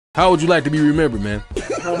How would you like to be remembered, man?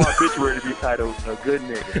 I want my obituary to be titled "A Good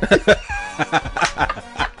Nigga."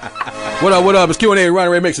 What up? What up? It's Q&A.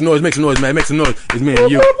 Ronnie Ray, make some noise, man. Make some noise. It's me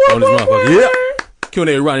and you on this motherfucker. Yeah.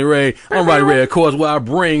 Q&A. Ronnie Ray. I'm Ronnie Ray, of course, where I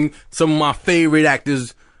bring some of my favorite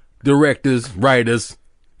actors, directors, writers,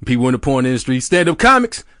 people in the porn industry, stand-up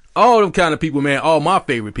comics, all them kind of people, man. All my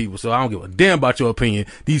favorite people. So I don't give a damn about your opinion.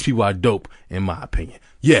 These people are dope, in my opinion.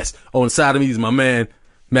 Yes. On the side of me is my man,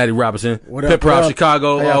 Matty Robinson, Pep Prop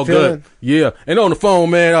Chicago, all good. Yeah. And on the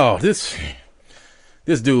phone, man, this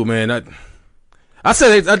dude, man, I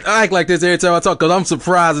act like this every time I talk because I'm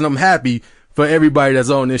surprised and I'm happy for everybody that's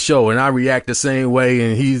on this show, and I react the same way,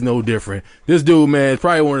 and he's no different. This dude, man, is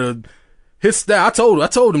probably one of his style. I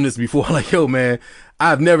told him this before, like, yo, man,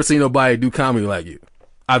 I've never seen nobody do comedy like you.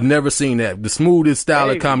 I've never seen that. The smoothest style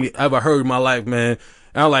of comedy I've ever heard in my life, man.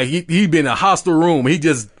 And I'm like, he been in a hostile room. He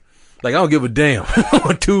just, like, I don't give a damn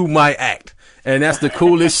to my act. And that's the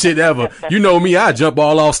coolest shit ever. You know me, I jump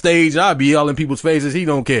all off stage. I be all in people's faces. He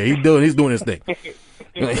don't care. He's doing his thing.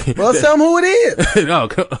 Well, tell him who it is. No,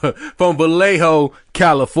 from Vallejo,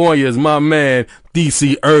 California is my man,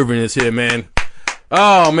 DC Ervin is here, man.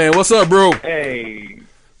 Oh, man, what's up, bro? Hey.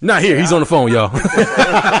 Not here. He's on the phone, y'all.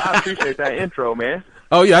 I appreciate that intro, man.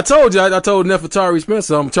 Oh, yeah, I told you. I told Nefertari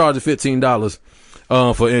Spencer I'm charging $15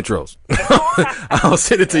 for intros. I'll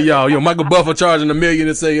send it to y'all. Yo, Michael Buffer charging $1 million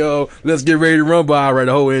and say, yo, let's get ready to run by. I write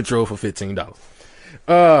a whole intro for $15.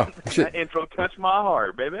 That intro touched my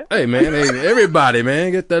heart, baby. Hey, man, everybody,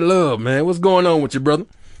 man, get that love, man. What's going on with you, brother?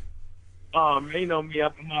 Man, you know me,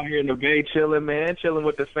 I'm out here in the Bay chilling, man, chilling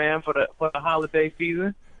with the fam for the holiday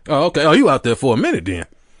season. Oh, okay. Oh, you out there for a minute then?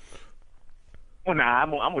 Well, nah, I'm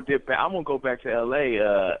gonna dip back. I'm gonna go back to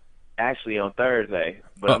LA, actually on Thursday.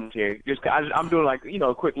 But I'm here just I'm doing like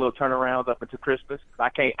a quick little turnarounds up into Christmas. I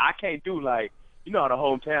can't do like how the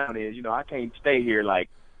hometown is. I can't stay here like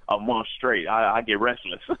a month straight. I get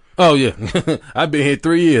restless. Oh yeah, I've been here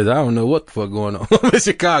 3 years. I don't know what the fuck going on. I'm in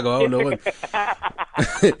Chicago. I don't know what.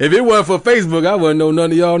 If it wasn't for Facebook, I wouldn't know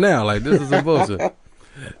none of y'all now. Like this is some bullshit.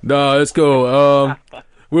 No, it's cool.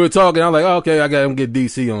 We were talking. I'm like, oh, okay, I got him get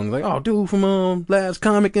DC on. Like, oh, dude from Last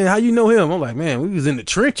Comic, and how you know him? I'm like, man, we was in the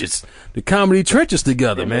trenches, the comedy trenches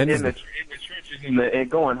together, man. In the trenches and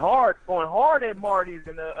going hard at Marty's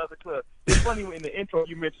and the other club. It's funny in the intro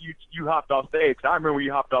you mentioned you hopped off stage. I remember when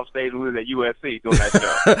you hopped off stage when we was at USC doing that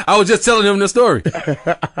show. I was just telling him the story.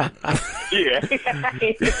 Yeah,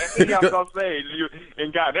 he hopped off stage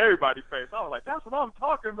and got everybody's face. I was like, that's what I'm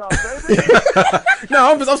talking about, baby.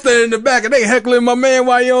 No, I'm standing in the back and they heckling my man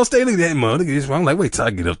while you on stage. Look at that, man. Look at this. I'm like, wait till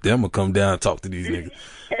I get up there. I'm gonna come down and talk to these niggas.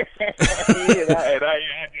 I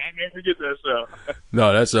never forget that show.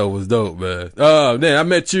 No, that show was dope, man. Then I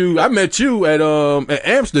met you at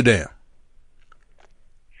Amsterdam.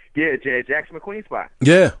 Yeah, Jackson McQueen spot.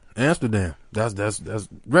 Yeah, Amsterdam. That's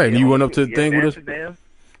right. Yeah, you went up to the thing with Amsterdam. us.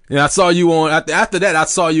 Yeah, I saw you on. After that, I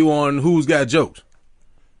saw you on Who's Got Jokes.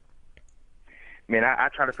 Man, I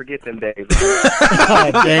try to forget them days.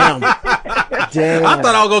 Oh, damn. I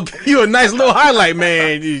thought I was gonna give you a nice little highlight,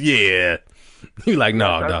 man. Yeah. You like,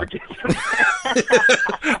 no, dog.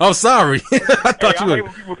 I'm sorry. I thought you were.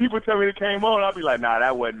 When people tell me it came on, I'll be like, nah,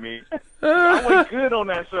 that wasn't me. I wasn't good on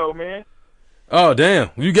that show, man. Oh,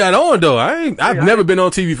 damn. You got on, though. I've never been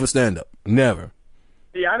on TV for stand-up. Never.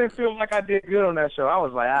 Yeah, I didn't feel like I did good on that show. I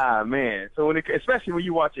was like, man. So especially when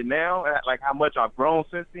you watch it now, like how much I've grown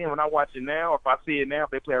since then. When I watch it now, or if I see it now,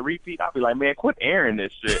 if they play a repeat, I'll be like, man, quit airing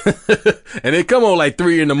this shit. And they come on like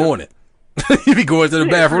 3 a.m. You be going to the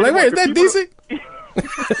bathroom like, wait, is that decent?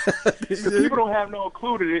 People don't have no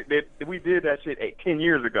clue that we did that shit 10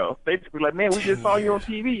 years ago. They just be like, man, we just saw you on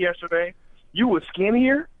TV yesterday. You was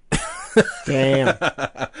skinnier. Damn.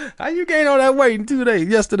 How you gain all that weight in 2 days?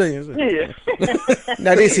 Yesterday. Yeah.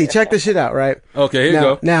 Now, DC, check this shit out, right? Okay, here we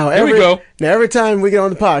go. Here we go. Now, every time we get on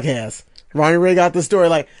the podcast, Ronnie Ray got the story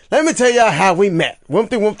like, let me tell y'all how we met.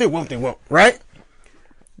 Whoop, right?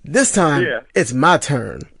 This time, It's my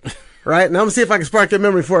turn. Right? Now, I'm going to see if I can spark your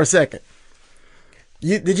memory for a second.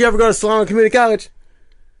 Did you ever go to Solano Community College?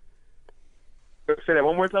 Say that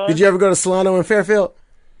one more time. Did you ever go to Solano in Fairfield?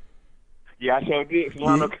 Yeah, I sure did.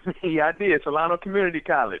 Yeah, I did. Solano Community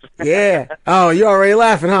College. Yeah. Oh, you already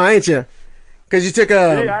laughing, huh? Ain't you? Because you took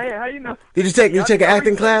a. Yeah, I am. How you know? Did you take an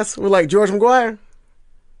acting class with like George McGuire?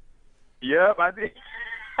 Yep, I did.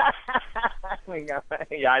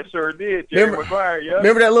 Yeah, I sure did. Jerry McGuire. Yeah.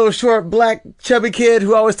 Remember that little short, black, chubby kid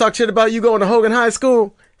who always talked shit about you going to Hogan High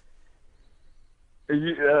School?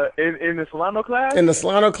 In the Solano class? In the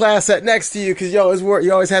Solano class, sat next to you because you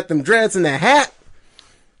always had them dreads and that hat.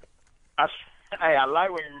 I like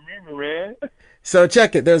what you remember, man. So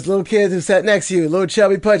check it. There's little kids who sat next to you. Little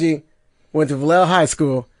chubby pudgy went to Vallejo High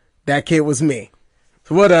School. That kid was me.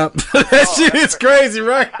 So what up? That shit is crazy,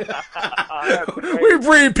 right? We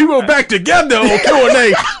bring people back together on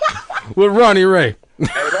Q&A with Ronnie Ray. Hey,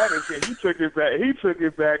 that is it. He took it back. He took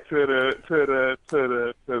it back to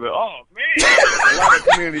the. Oh man, a lot of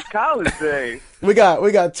community college days. We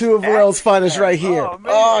got two of Vallejo's finest right here.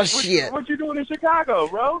 Oh shit! What you doing in Chicago,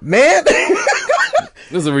 bro? Man, this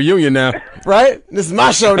is a reunion now, right? This is my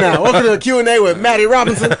show now. Welcome to the Q&A with Maddie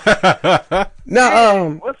Robinson.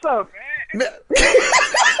 Now, what's up, man?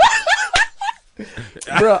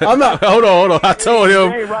 Bro, I'm not. Hold on. I told him.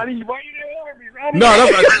 Hey, Ronnie, why you didn't want me, Ronnie? No,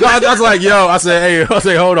 I was like, yo, I said,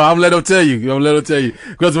 hold on, I'm gonna let him tell you.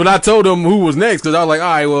 Because when I told him who was next, because I was like, all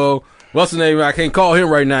right, well, what's the name? I can't call him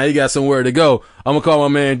right now. He got somewhere to go. I'm gonna call my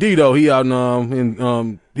man Dito. He out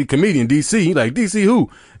he comedian DC. He like, DC who?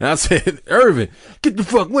 And I said, Ervin, get the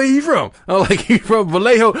fuck, where he from? I was like, he from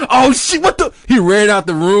Vallejo. Oh shit, what the? He ran out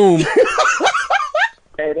the room.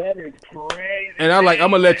 Hey, that is crazy. And I'm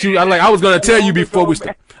gonna let you. I was gonna tell you before we.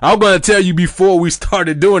 I was gonna tell you before we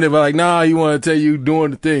started doing it, but like, nah, you want to tell you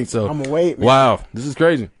doing the thing. So I'm gonna wait. Man. Wow, this is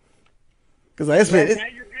crazy. Because it's been. Now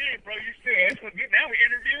you're good, bro. You still. Now we're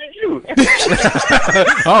interviewing you.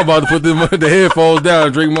 I'm about to put the headphones down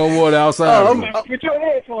and drink more water outside. Put your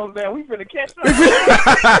headphones down. We finna catch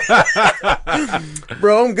up.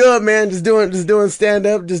 Bro, I'm good, man. Just doing stand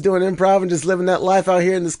up, just doing improv, and just living that life out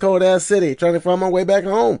here in this cold ass city, trying to find my way back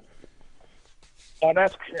home. Oh,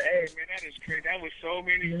 that's crazy, man. That is crazy. That was so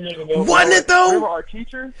many years ago. Wasn't it though? Remember our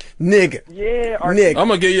teacher? Nigga. Yeah, our Nigga. I'm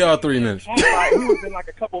gonna give y'all 3 minutes. He was in like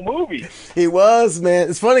a couple movies. He was, man.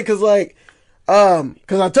 It's funny because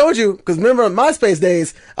cause I told you, cause remember in MySpace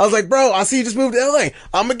days, I was like, bro, I see you just moved to LA.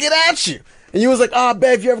 I'm gonna get at you. And you was like, oh,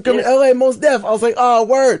 bet if you ever come to LA, most def. I was like, oh,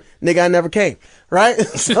 word. Nigga, I never came. Right?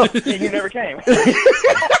 So, you never came. Fly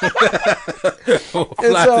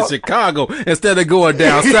to Chicago. Instead of going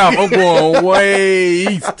down south, I'm going way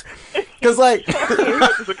east. Cause like,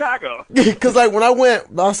 to Chicago. Cause like when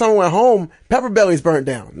last time I went home, Pepper Belly's burnt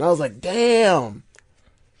down. And I was like, damn.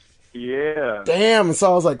 Yeah. Damn. And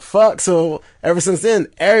so I was like, fuck. So ever since then,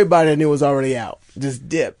 everybody I knew was already out. Just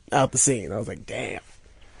dipped out the scene. I was like, damn.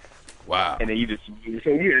 Wow. And then you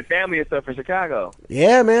had family and stuff in Chicago.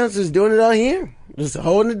 Yeah, man. Just doing it out here. Just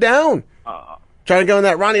holding it down. Trying to go in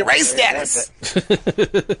that Ronnie Ray status.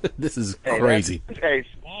 This is crazy. Hey,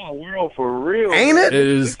 small world for real. Ain't it? It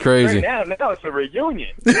is crazy. Now it's a reunion.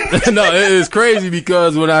 No, it is crazy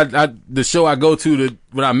because when the show I go to,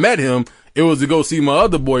 when I met him, it was to go see my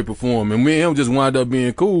other boy perform, and me and him just wound up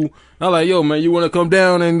being cool. I was like, yo, man, you want to come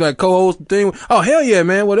down and like co-host the thing? Oh, hell yeah,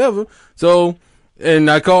 man, whatever. So, and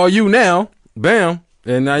I call you now, bam,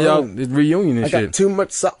 and now y'all it's reunion and I shit. got too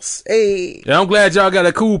much sauce. Hey. Yeah, I'm glad y'all got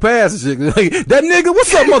a cool pass and shit. Like, that nigga,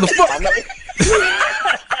 what's up, motherfucker?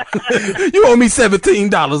 You owe me $17,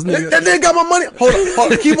 nigga. That nigga got my money. Hold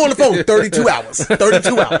on. Keep on the phone. 32 hours.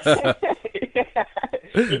 32 hours.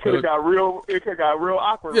 It could have got real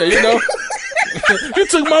awkward. Yeah, you know. You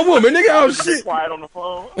took my woman, nigga. Oh shit. Quiet on the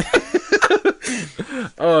phone.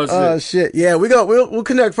 Oh shit. Yeah, we'll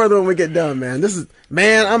connect further when we get done, man. This is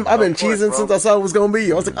I've been cheesing since I saw it was gonna be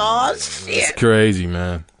you. I was like, oh shit. It's crazy,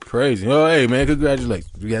 man. Crazy. Oh, hey, man,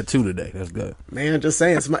 congratulations. We got 2 today. That's good. Man, just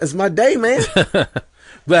saying, it's my day, man.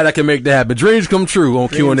 Glad I can make that happen. Dreams come true on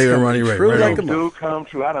Q&A with Ronnie Ray. Right do come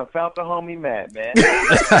true. I done felt the homie Matt, man.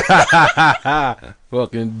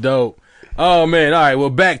 Fucking dope. Oh, man. All right. Well,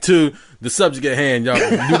 back to the subject at hand, y'all.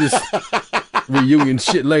 Do this reunion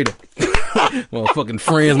shit later. Motherfucking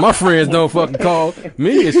friends. My friends don't fucking call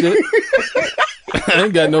me and shit. I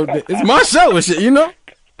ain't got no... It's my show and shit, you know?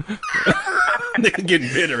 Nigga getting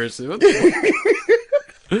bitter and shit. What the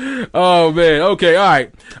fuck? Oh man, okay, all right,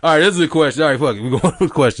 this is a question. All right, fuck it, we're going with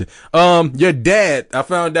a question. Your dad, I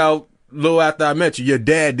found out a little after I met you, your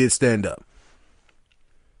dad did stand up.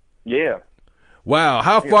 Yeah. Wow,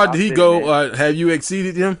 how far did he go? Have you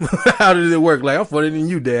exceeded him? How did it work? Like, I'm funnier than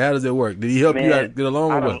you, Dad. How does it work? Did he help you out get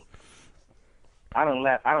along or what? I don't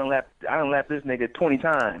lap this nigga 20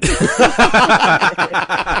 times.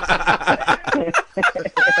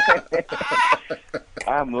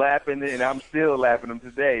 I'm laughing and I'm still laughing him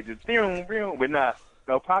today. Just but no,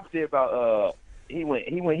 Pops did about he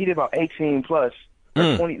did about 18 plus,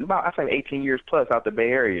 20, about I say 18 years plus out the Bay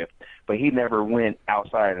Area, but he never went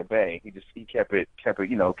outside of the Bay. He kept it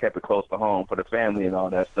close to home for the family and all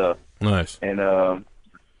that stuff. Nice. And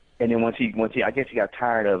then once he I guess he got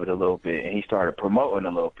tired of it a little bit and he started promoting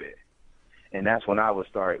a little bit. And that's when I would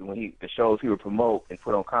start, when the shows he would promote and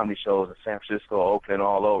put on comedy shows in San Francisco, Oakland,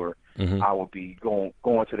 all over, I would be going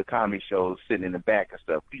to the comedy shows, sitting in the back and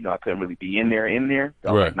stuff. You know, I couldn't really be in there.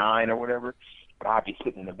 I was like 9 or whatever. But I'd be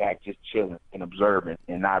sitting in the back just chilling and observing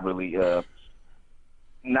and not really, you know,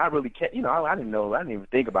 I didn't know, I didn't even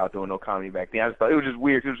think about doing no comedy back then. I just thought it was just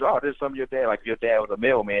weird. It was, this is something your dad, like your dad was a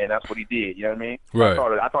mailman, that's what he did, you know what I mean? Right.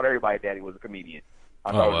 I thought everybody's daddy was a comedian.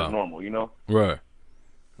 I thought it was normal, you know? Right.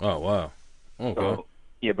 Oh, wow. Okay. So,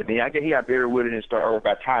 yeah, but then he got bitter with it and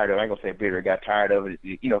got tired of it. I ain't going to say bitter, got tired of it.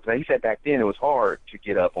 You know, because he said back then it was hard to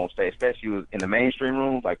get up on stage, especially in the mainstream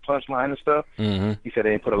rooms, like Punchline and stuff. He said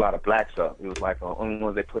they didn't put a lot of blacks up. It was like the only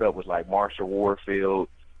ones they put up was like Marsha Warfield,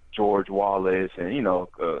 George Wallace, and, you know,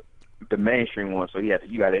 the mainstream ones. So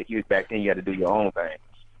back then you had to do your own thing,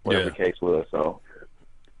 whatever the case was. So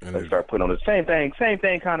they start putting on the same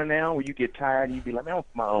thing kind of now, where you get tired and you be like, man, I want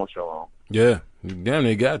to put my own show on. Yeah. Damn,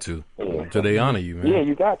 they got to. Yeah. So they honor you, man. Yeah,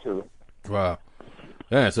 you got to. Wow.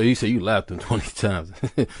 Yeah, so you say you laughed them 20 times.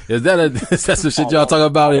 Is that some shit y'all talk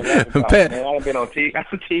about it? Man, I've been on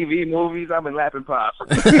TV movies. I've been laughing pops.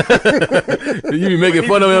 You be making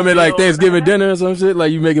fun of him at like Thanksgiving dinner or some shit?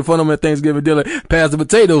 Like you making fun of him at Thanksgiving dinner, pass the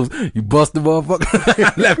potatoes. You bust the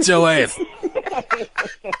motherfucker. Left your ass.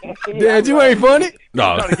 Dad, you ain't funny?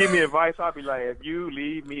 No. Trying to give me advice, I'll be like, if you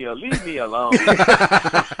leave me alone. You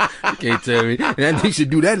can't tell me. And he should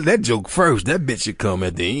do that joke first. That bitch should come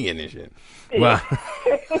at the end and shit. Wow.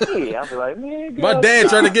 Yeah, I'll be like, man. My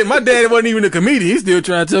dad wasn't even a comedian. He's still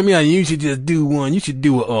trying to tell me, you should just do one. You should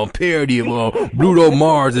do a parody of Bruno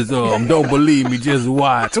Mars's Don't Believe Me, Just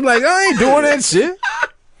Watch. I'm like, I ain't doing that shit.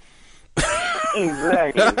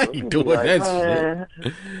 Exactly. I ain't doing that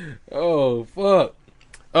shit. Oh, fuck.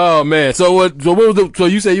 Oh, man. So what was so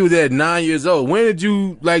you say you was at 9 years old. When did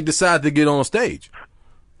you decide to get on stage?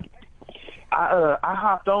 I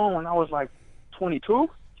hopped on when I was like 22.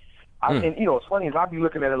 And you know, what's funny is I'd be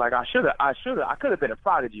looking at it like I could have been a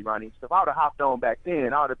prodigy, Ronnie. So if I would have hopped on back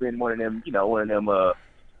then, I would have been one of them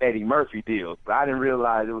Eddie Murphy deals. But I didn't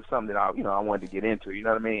realize it was something that I wanted to get into. You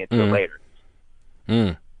know what I mean? Until later.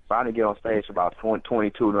 So I didn't get on stage for about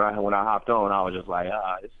 22. When I hopped on, I was just like,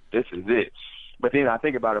 this is it. But then I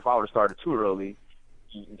think about if I would have started too early,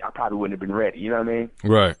 I probably wouldn't have been ready. You know what I mean?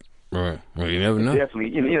 Right. Well, you never know. Definitely.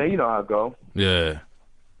 You know how it go. Yeah.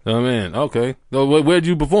 Oh, man. Okay. So where'd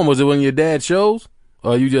you perform? Was it one of your dad's shows?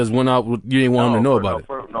 Or you just went out, you didn't want him to know about it?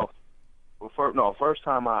 First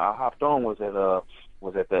time I hopped on was at the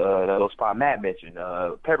little spot Matt mentioned,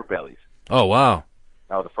 Pepper Bellies. Oh, wow.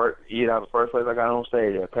 That was the first place I got on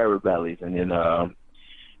stage at Pepper Bellies. And then,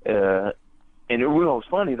 and it was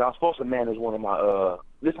funny, I was supposed to manage one of my,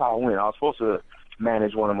 this is how I went. I was supposed to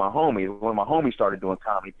manage one of my homies. One of my homies started doing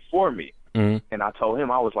comedy before me. And I told him,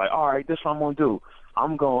 I was like, all right, this is what I'm going to do.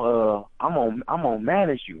 I'm gonna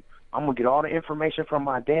manage you. I'm gonna get all the information from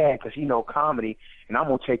my dad because he know comedy, and I'm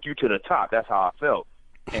gonna take you to the top. That's how I felt.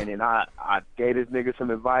 And then I gave this nigga some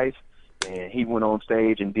advice, and he went on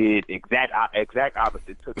stage and did exact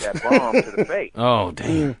opposite. Took that bomb to the face. Oh,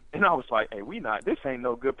 damn. And I was like, hey, this ain't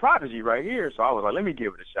no good prodigy right here. So I was like, let me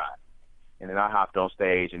give it a shot. And then I hopped on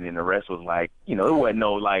stage, and then the rest was like, it wasn't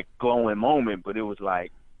no glowing moment, but it was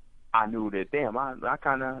like, I knew that, damn, I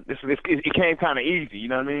kind of, it came kind of easy, you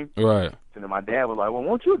know what I mean? Right. And then my dad was like, well,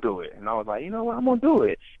 won't you do it? And I was like, you know what, I'm going to do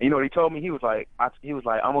it. And you know what he told me? He was like, I'm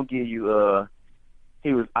going to give you,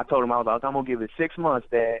 I told him, I was like, I'm going to give it 6 months,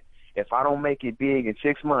 Dad. If I don't make it big in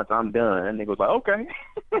 6 months, I'm done. And nigga was like, okay.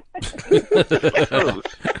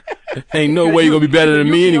 Ain't no way you're going to be better than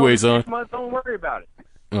me anyway, son. 6 months, don't worry about it.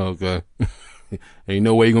 Okay. Ain't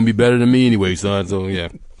no way you're going to be better than me anyway, son. So, yeah.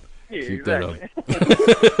 Yeah, keep exactly.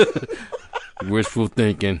 that up. Wishful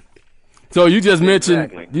thinking. So you just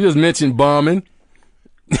mentioned bombing.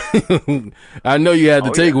 I know you had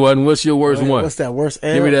to take one. What's your worst one? What's that worst?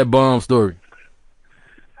 Give me that bomb story.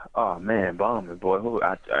 Oh man, bombing, boy. Where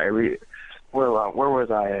was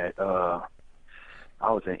I at?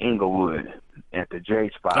 I was in Inglewood at the J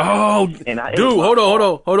Spot. Oh, dude, hold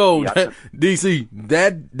on. Yeah, DC,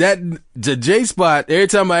 the J Spot, every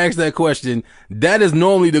time I ask that question, that is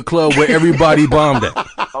normally the club where everybody bombed at.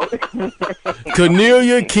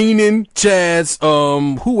 Cornelia, Keenan, Chaz,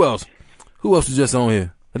 who else? Who else was just on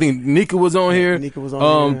here? I think Nika was on here. Nika was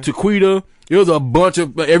on here. Taquita. It was a bunch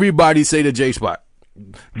of, everybody say the J Spot.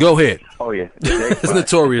 Go ahead. Oh yeah. It's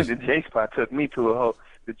notorious. The J Spot took me to a whole,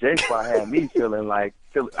 the J Spot had me feeling like,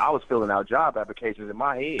 I was filling out job applications in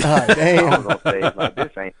my head. Oh, damn. I was on stage like,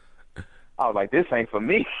 this ain't for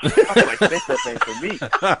me. I was like, this ain't for me.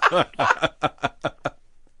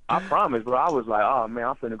 I promise, bro. I was like, oh man,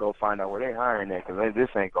 I'm finna go find out where they hiring at because this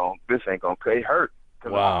ain't gonna it hurt.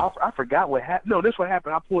 Wow. I forgot what happened. No, this what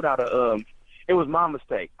happened. I pulled out it was my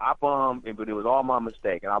mistake. I bummed, but it was all my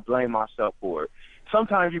mistake, and I blame myself for it.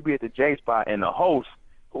 Sometimes you be at the J spot, and the host,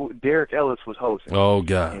 Derek Ellis, was hosting. Oh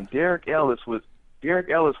God. And Derek Ellis was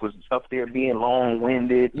up there being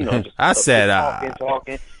long-winded, just I said,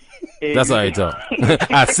 talking. That's how he talk.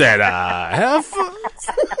 I said, have fun.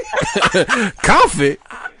 Coffee.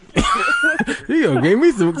 He gonna give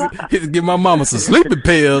me some. He give my mama some sleeping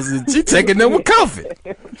pills, and she taking them with coffee.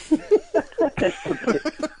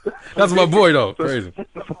 That's my boy though. Crazy.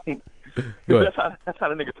 Go ahead. That's how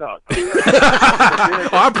the nigga talk.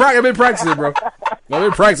 I've been practicing, bro. I've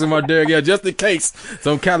been practicing my Derek Ellis just in case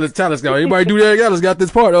some talent scout. Anybody do Derek Ellis got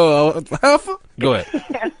this part? Alpha? Go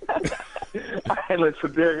ahead. Hey, look, so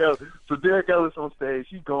Derek Ellis on stage.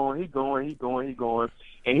 He's going.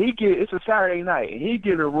 And it's a Saturday night, and he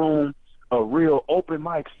get a room a real open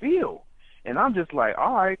mic feel. And I'm just like,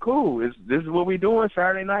 all right, cool. This is what we doing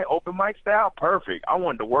Saturday night, open mic style? Perfect. I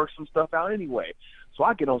wanted to work some stuff out anyway. So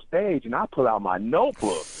I get on stage, and I pull out my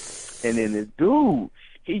notebook. And then this dude,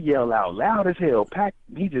 he yelled out loud as hell. I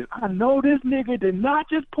know this nigga did not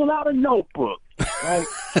just pull out a notebook. Right?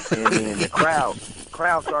 And then the crowd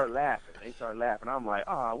started laughing. They started laughing. I'm like,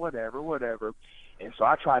 whatever. And so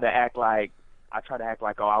I tried to act like,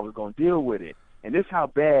 oh, I was going to deal with it. And this how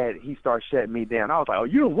bad he started shutting me down. I was like, oh,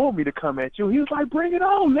 you don't want me to come at you. He was like, bring it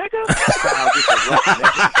on, nigga.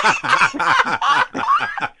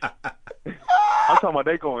 I'm talking about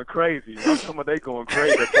they going crazy.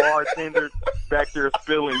 The bartenders back there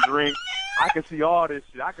spilling drinks. I can see all this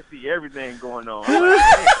shit. I can see everything going on.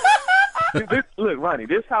 Like, look, Ronnie,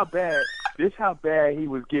 this how bad he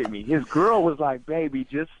was getting me. His girl was like, baby,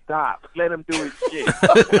 just stop. Let him do his shit.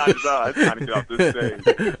 And I just, it's time to get off this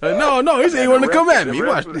stage. No, he said he wanted to come at me.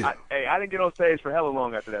 Watch this. I didn't get on stage for hella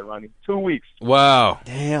long after that, Ronnie. 2 weeks. Wow.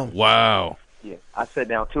 Damn. Wow. Yeah, I sat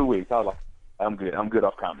down 2 weeks. I was like, I'm good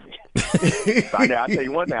off comedy. So I'll tell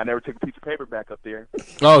you one thing, I never took a piece of paper back up there.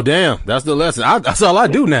 Oh, damn. That's the lesson. That's all I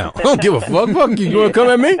do now. I don't give a fuck. Fuck you. You want to come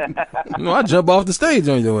at me? No, I jump off the stage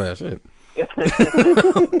on your ass. Shit.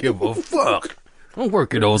 Don't give a fuck. I'm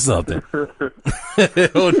working on something.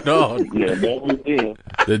 Oh, no. Yeah, that we did.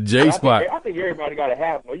 The J spot. I think everybody got to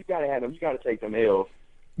have them. You got to have them. You got to take them L's.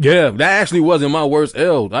 Yeah, that actually wasn't my worst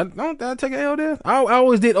L. I take an L there. I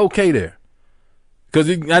always did okay there. Cause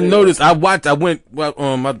I noticed, I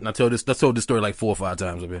told this story like 4 or 5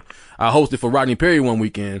 times up here. I hosted for Rodney Perry one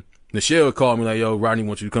weekend. Michelle called me like, yo, Rodney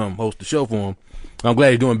wants you to come host the show for him. I'm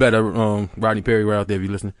glad he's doing better. Rodney Perry right out there if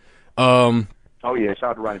you're listening. Oh yeah,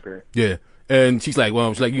 shout out to Ronnie Perry. Yeah. And she's like,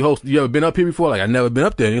 you ever been up here before? Like, I never been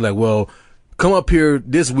up there. And you're like, well, come up here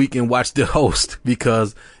this week and watch the host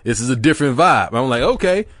because this is a different vibe. I'm like,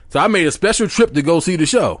 okay. So I made a special trip to go see the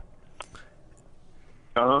show.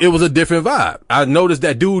 Uh-huh. It was a different vibe. I noticed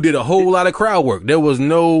that dude did a whole lot of crowd work. It was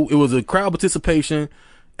a crowd participation,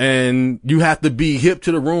 and you have to be hip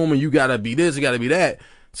to the room, and you gotta be this, you gotta be that.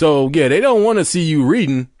 So yeah, they don't want to see you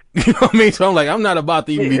reading. You know what I mean? So I'm like, I'm not about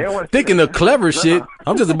to even be thinking of clever shit.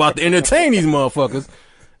 I'm just about to entertain these motherfuckers.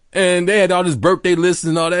 And they had all this birthday lists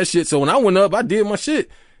and all that shit. So when I went up, I did my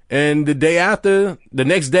shit. And the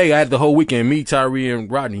next day, I had the whole weekend, me, Tyree,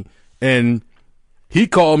 and Rodney. And he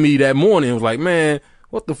called me that morning and was like, man,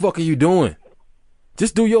 what the fuck are you doing?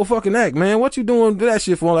 Just do your fucking act, man. What you doing that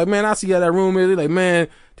shit for? I'm like, man, I see how that room is. They're like, man,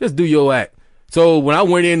 just do your act. So when I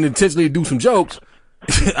went in to intentionally do some jokes,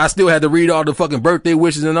 I still had to read all the fucking birthday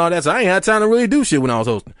wishes and all that. So I ain't had time to really do shit when I was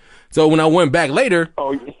hosting. So when I went back later,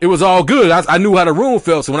 it was all good. I knew how the room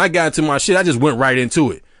felt. So when I got into my shit, I just went right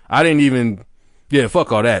into it. I didn't even,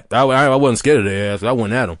 fuck all that. I wasn't scared of their ass. I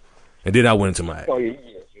went at them. And then I went into my act. Oh, yeah.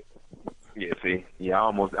 Yeah, see, and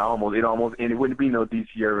it wouldn't be no DC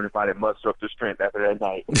Ervin if I didn't muster up the strength after that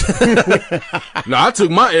night. No, I took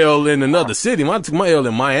my L in another city. I took my L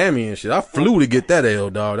in Miami and shit. I flew to get that L,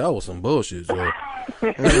 dog. That was some bullshit, so.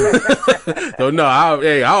 So no,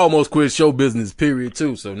 I almost quit show business, period,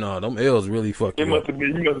 too. So no, them L's really fucked you up. You must have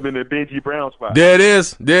been in Benji Brown spot. There it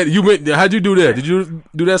is. How'd you do that? Did you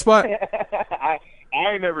do that spot?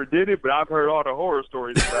 I ain't never did it, but I've heard all the horror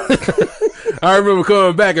stories about it. I remember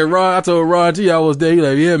coming back and I told Ron G I was there. He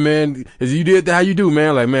like, yeah, man, you did that, how you do,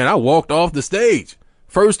 man? Like, man, I walked off the stage.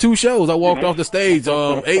 First 2 shows, I walked off the stage.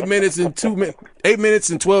 8 minutes and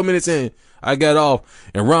 12 minutes in, I got off.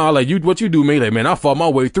 And Ron like, what you do, man? Like, man, I fought my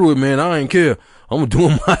way through it, man. I ain't care. I'm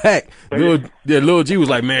doing my act. Lil G was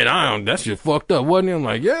like, man, that shit fucked up, wasn't it? I'm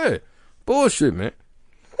like, yeah, bullshit, man.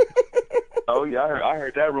 Oh yeah, I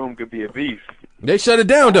heard that room could be a beast. They shut it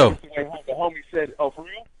down though. The homie said, "Oh, for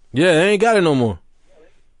real?" Yeah, they ain't got it no more.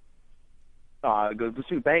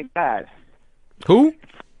 Shoot, Bank died. Who?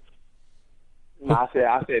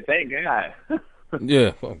 I said, thank God.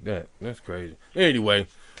 Yeah, fuck that. That's crazy. Anyway.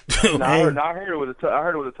 No, I heard it was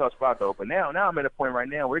a tough spot though. But now I'm at a point right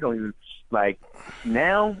now where it don't even like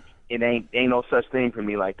now it ain't no such thing for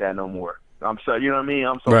me like that no more. I'm so you know what I mean.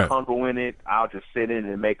 I'm so comfortable in it. I'll just sit in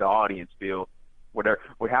and make the audience feel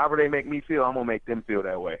however they make me feel. I'm gonna make them feel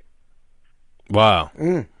that way. Wow,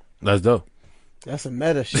 that's dope. That's some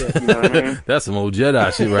meta shit. You know what I mean? That's some old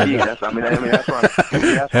Jedi shit right there. That's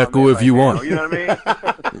what Heckle if you want. You know what I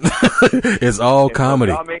mean? It's all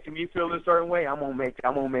comedy. If y'all making me feel a certain way, I'm gonna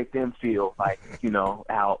make them feel like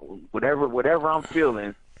how whatever I'm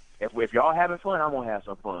feeling. If y'all having fun, I'm gonna have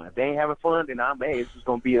some fun. If they ain't having fun, then it's just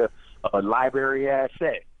gonna be a library ass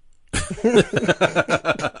set.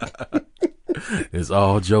 It's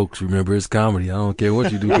all jokes. Remember, it's comedy. I don't care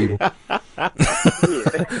what you do, people.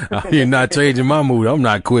 You're not changing my mood. I'm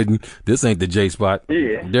not quitting. This ain't the J spot.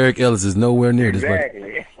 Yeah. Derek Ellis is nowhere near this place.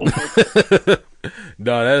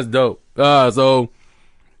 No, that's dope. So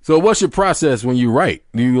what's your process when you write?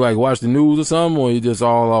 Do you like watch the news or something, or you just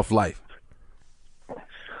all off life?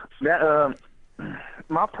 That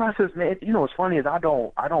my process, man. What's funny is I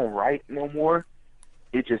don't write no more.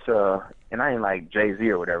 It just and I ain't like Jay-Z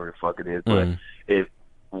or whatever the fuck it is, but if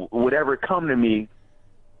whatever come to me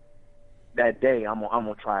that day, I'm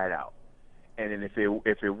gonna try it out, and then if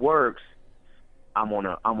it works, I'm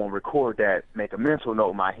gonna record that, make a mental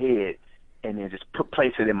note in my head, and then just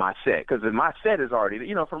place it in my set, because my set is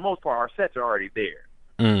already, for the most part, our sets are already there.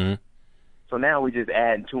 Mm-hmm. So now we just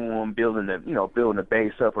adding to them, building the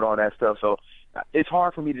base up with all that stuff. So it's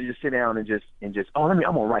hard for me to just sit down and just I'm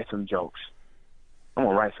gonna write some jokes.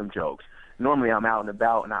 Normally I'm out and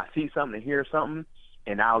about and I see something and hear something,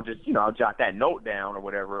 and I'll just, I'll jot that note down or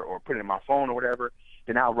whatever, or put it in my phone or whatever.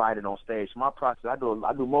 Then I'll write it on stage. So my process, I do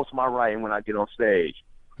most of my writing when I get on stage,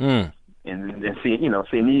 and see, and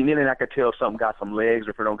then I can tell if something got some legs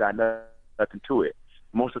or if it don't got nothing to it.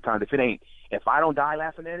 Most of the time, if I don't die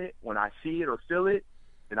laughing at it when I see it or feel it,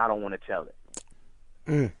 then I don't want to tell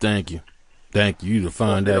it. Thank you. You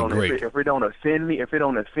defined that great. If it don't offend me, look,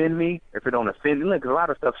 'cause a lot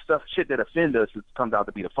of shit that offend us comes out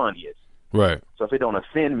to be the funniest. Right. So if it don't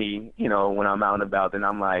offend me, when I'm out and about, then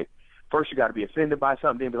I'm like, first you got to be offended by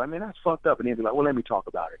something, then be like, man, that's fucked up, and then be like, well, let me talk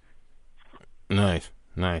about it. Nice.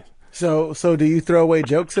 So do you throw away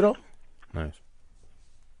jokes at all? Nice.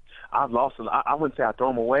 I've lost a lot. I wouldn't say I throw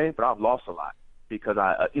them away, but I've lost a lot because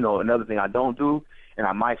another thing I don't do, and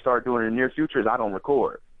I might start doing in the near future, is I don't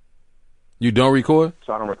record. You don't record?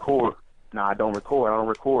 So I don't record. No, I don't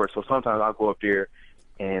record. So sometimes I'll go up there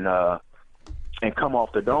and come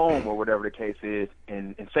off the dome or whatever the case is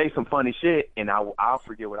and say some funny shit, and I'll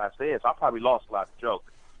forget what I said. So I probably lost a lot of jokes.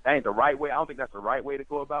 That ain't the right way. I don't think that's the right way to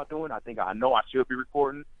go about doing it. I know I should be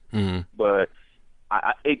recording, but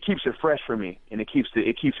it keeps it fresh for me, and it keeps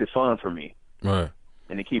it fun for me. Right.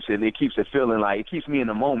 And it keeps it feeling like, it keeps me in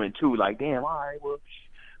the moment too. Like, damn, all right, well,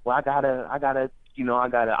 I gotta, I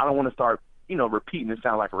don't want to start, repeating and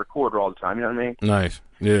sound like a recorder all the time. You know what I mean? Nice.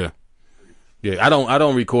 Yeah. I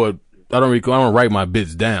don't record. I don't write my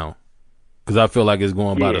bits down because I feel like it's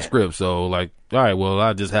going by the script. So like, all right, well,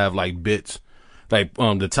 I just have like bits, like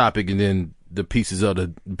the topic, and then the pieces of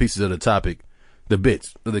the topic, the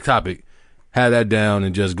bits of the topic, have that down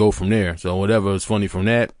and just go from there. So whatever is funny from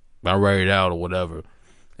that, I write it out or whatever,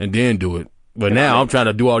 and then do it. But now I'm trying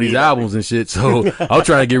to do all these albums and shit, so I'm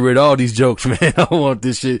trying to get rid of all these jokes, man. I don't want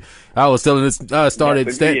this shit. I was telling this, I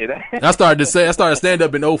started stand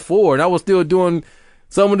up in 2004, and I was still doing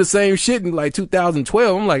some of the same shit in like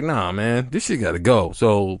 2012. I'm like, nah, man, this shit gotta go.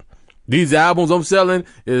 So these albums I'm selling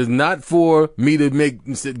is not for me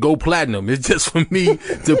to go platinum. It's just for me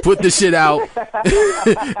to put the shit out.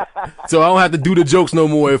 So I don't have to do the jokes no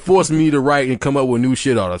more. It forced me to write and come up with new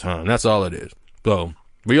shit all the time. That's all it is. So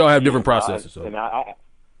we all have different processes. So. And I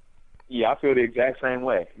feel the exact same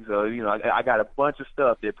way. So, I got a bunch of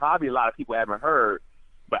stuff that probably a lot of people haven't heard,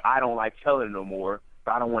 but I don't like telling it no more.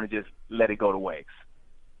 But I don't want to just let it go to waste.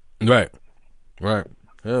 Right.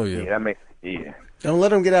 Hell yeah. Don't let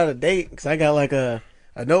them get out of date, because I got like a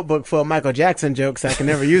notebook full of Michael Jackson jokes I can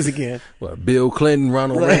never use again. What, Bill Clinton,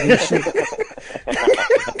 Ronald Reagan shit?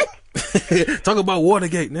 Talk about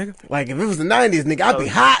Watergate, nigga. Like, if it was the 90s, nigga, I'd be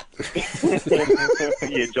hot.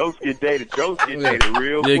 Yeah, jokes get dated. Real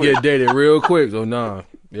quick. They get dated real quick, so nah.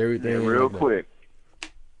 Everything real quick.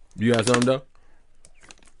 You got something, Doc?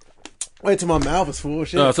 Wait till my mouth is full of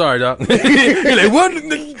shit. Oh, sorry, Doc. You're like, what?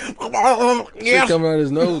 Shit coming out of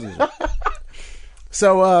his nose.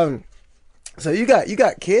 So you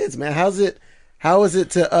got kids, man. How is it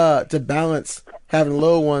to balance having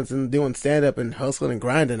little ones and doing stand up and hustling and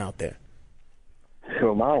grinding out there?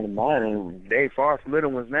 So mine, they far from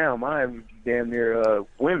little ones now. Mine damn near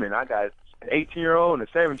women. I got an 18-year-old and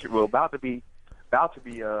a 17-year-old about to be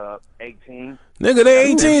 18. Nigga,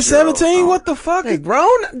 they 18, 17? What the fuck? They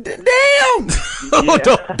grown? Damn! Hold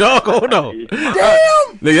on, dog, hold on.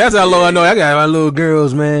 Damn! Nigga, that's how long I know I got my little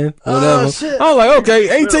girls, man. Whatever. Shit. I was like,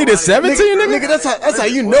 okay, 18 to 17, nigga? That's how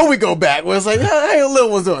you know we go back. Where it's like, hey, little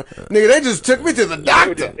ones doing? Nigga, they just took me to the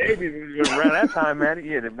doctor. They around that time, man.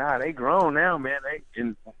 Yeah, they grown now, man. They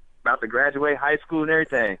about to graduate high school and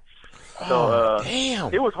everything. So,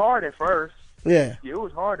 damn. It was hard at first. Yeah. It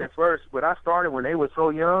was hard at first, but I started when they were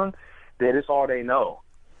so young that it's all they know.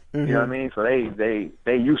 Mm-hmm. You know what I mean? So they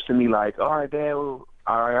used to me like, all right, Dad, well,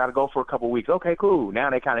 I gotta go for a couple of weeks. Okay, cool.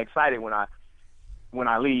 Now they kind of excited when I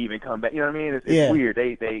leave and come back. You know what I mean? It's weird.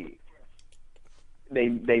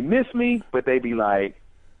 They miss me, but they be like,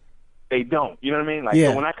 they don't. You know what I mean? Like,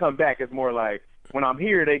 so when I come back, it's more like when I'm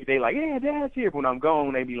here, they like, yeah, Dad's here. But when I'm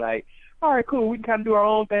gone, they be like, all right, cool. We can kind of do our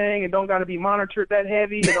own thing and don't got to be monitored that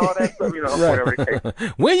heavy and all that stuff, you know, whatever the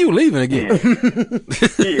case. When you leaving again?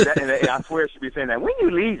 And I swear she be saying that. When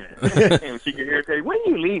you leaving? And she can hear it say, when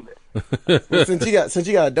you leaving? Well, since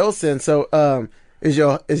you got adults in, so is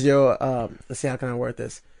your let's see, how can I word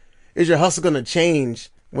this? Is your hustle gonna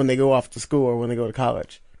change when they go off to school or when they go to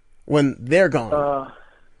college? When they're gone?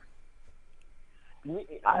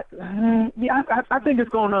 I think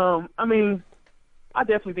it's gonna. I mean, I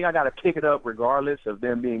definitely think I got to pick it up regardless of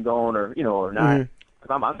them being gone or or not. Because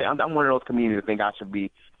I'm one of those comedians that think I should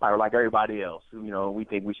be like everybody else. You know, we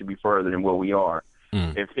think we should be further than what we are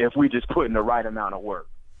if we just put in the right amount of work.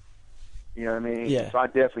 You know what I mean? Yeah. So I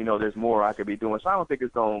definitely know there's more I could be doing. So I don't think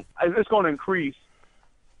it's going to increase,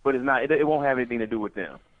 but it's not. It won't have anything to do with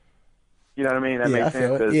them. You know what I mean? That makes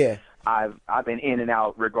sense. Because I've been in and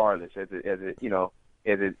out regardless. They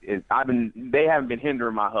haven't been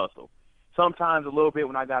hindering my hustle. Sometimes a little bit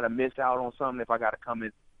when I gotta miss out on something, if I gotta come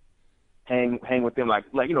and hang with them, like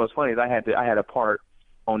it's funny is I had a part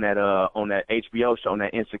on that HBO show, on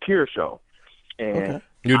that Insecure show, and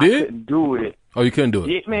you did? I couldn't do it. Oh, you couldn't do it?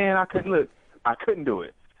 Yeah, man, I couldn't do it. I couldn't do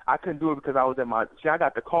it because I was at I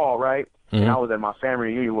got the call right, and I was at my family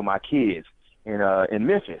reunion with my kids in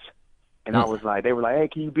Memphis, and I was like, they were like, hey,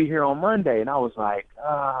 can you be here on Monday? And I was like,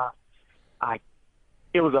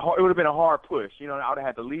 it would have been a hard push. You know, I would have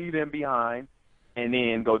had to leave them behind and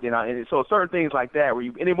then go down. And so certain things like that where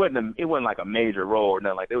it wasn't like a major role or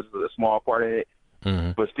nothing like that. It was a small part of it.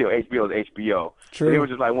 But still, HBO is HBO. True. But it was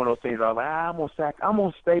just like one of those things where I was like, I'm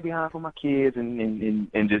gonna stay behind for my kids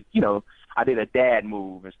and just I did a dad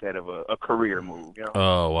move instead of a career move. You know?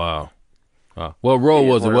 Oh wow. What role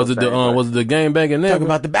was it? Was it the game banging there? Talk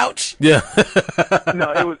about the bouch. Yeah.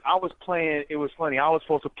 No, I was playing. It was funny. I was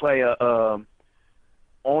supposed to play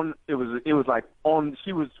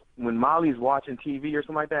she was when Molly's watching TV or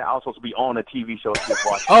something like that. I was supposed to be on a TV show she was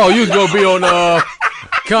watching. Oh, you was gonna be on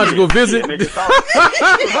Conjugal Visit? Yeah, nigga,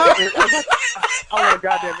 I want a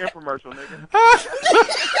goddamn infomercial, nigga.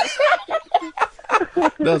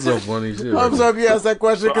 That's so funny shit. I'm sorry you asked that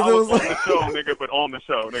question because it was on the show, nigga, but on the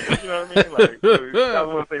show, nigga. You know what I mean? Like, that was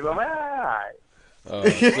one of the things. I'm like, all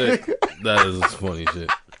right. That is funny shit.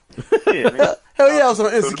 Yeah, nigga. Hell yeah, I was on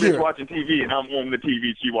So the Insecure. bitch watching TV and I'm on the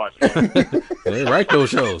TV she watching. They write those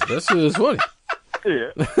shows. That shit is funny.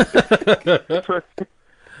 Yeah.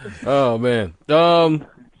 Oh man.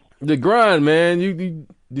 The grind, man.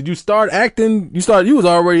 Did you start acting? You was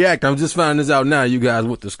already acting. I'm just finding this out now. You guys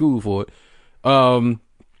went to school for it.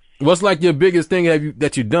 What's like your biggest thing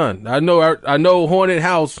that you've done? I know Haunted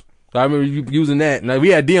House. I remember you using that. Now we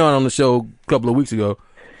had Dion on the show a couple of weeks ago.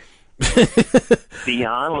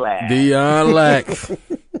 Dion Lack. Dion Lack.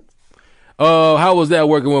 How was that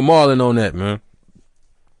working with Marlon on that, man?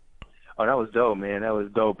 Oh, that was dope, man. That was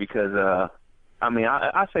dope because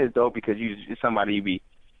I say it's dope because you're somebody you be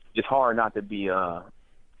just hard not to be I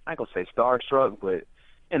ain't gonna say starstruck, but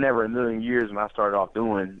never in a million years when I started off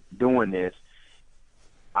doing this,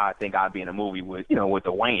 I think I'd be in a movie with the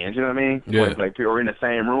Wayans, you know what I mean? Yeah. Like we're in the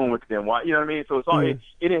same room with them, you know what I mean? So it's all it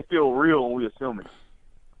didn't feel real when we were filming.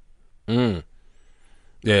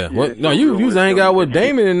 Yeah. Well, no, you used to hang out with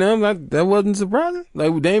Damon and them. That wasn't surprising.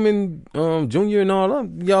 Like with Damon Jr. and all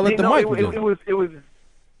them. Y'all let the mic. It was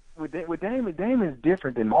with Damon. Damon's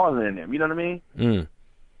different than Marlon and them. You know what I mean?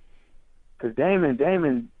 Because Damon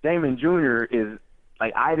Jr. is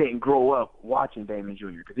like, I didn't grow up watching Damon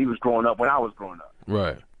Jr. because he was growing up when I was growing up.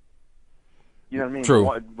 Right. You know what I mean?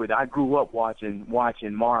 True. But I grew up watching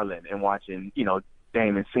Marlon and watching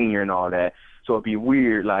Damon Sr. and all that. So it'd be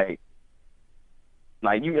weird, like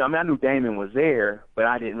you. I mean, I knew Damon was there, but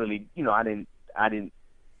I didn't really, I didn't.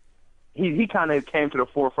 He kind of came to the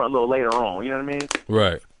forefront a little later on. You know what I mean?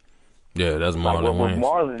 Right. Yeah, that's Marlon With Wayans.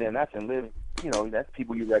 Marlon, and that's in living. That's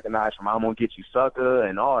people you recognize from "I'm Gonna Get You, Sucker"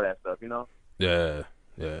 and all that stuff. Yeah.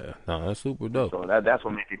 Yeah. No, that's super dope. So that's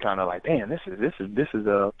what makes you kind of like, damn, this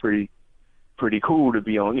is pretty cool to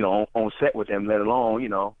be on on set with them. Let alone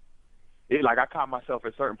It, like I caught myself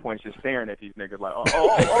at certain points just staring at these niggas like, cool.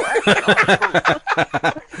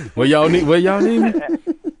 Where y'all need me?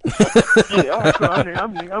 Yeah, all right, cool.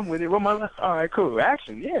 I'm with it. All right, cool.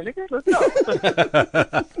 Action, yeah, nigga, let's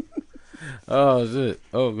go. Oh shit.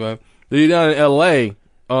 Okay. So you down in L.A.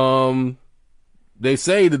 They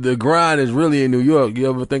say that the grind is really in New York. You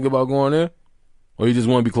ever think about going there, or you just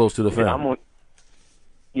want to be close to the family?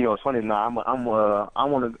 It's funny. No, I'm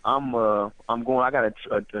going. I got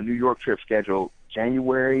a New York trip scheduled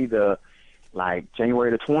January the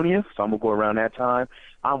 20th. So I'm gonna go around that time.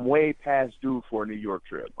 I'm way past due for a New York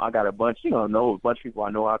trip. I got a bunch, a bunch of people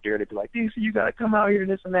I know out there. They be like, DC, you gotta come out here,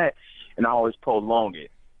 this and that, and I always prolong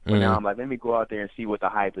it. But now I'm like, let me go out there and see what the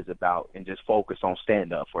hype is about, and just focus on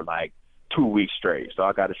stand up for like 2 weeks straight. So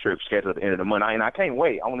I got a trip scheduled at the end of the month, and I can't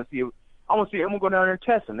wait. I want to see. I'm gonna go down there and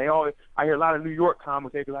test them. I hear a lot of New York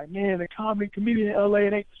comics. They be like, man, the comedian in LA,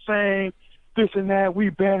 it ain't the same. This and that, we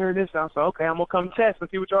better. This. I'm so okay. I'm gonna come test and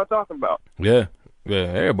see what y'all talking about. Yeah.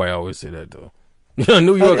 Everybody always say that though.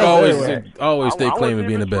 New York always stay claiming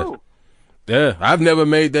being the best. True. Yeah, I've never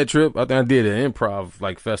made that trip. I think I did an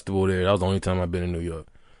improv festival there. That was the only time I've been in New York.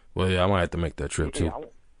 Well, yeah, I might have to make that trip too.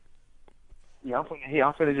 I'm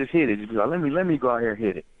finna just hit it. Just be like, let me go out here and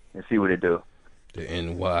hit it and see what it do.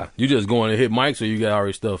 And why? You just going to hit mics, or you got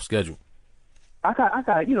already stuff scheduled? I got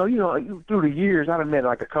through the years I've met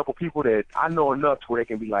like a couple people that I know enough to where they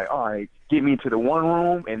can be like, all right, get me to the one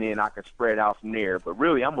room and then I can spread out from there. But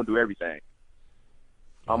really, I'm gonna do everything.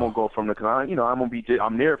 I'm gonna go from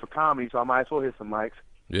I'm there for comedy, so I might as well hit some mics.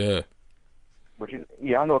 Yeah. But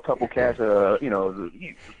I know a couple cats.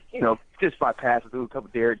 Just by passing through a couple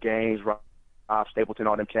Derek Gaines, Rob Stapleton,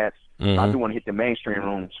 all them cats. Mm-hmm. I do want to hit the mainstream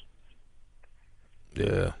rooms.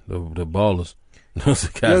 Yeah, the ballers. Yo,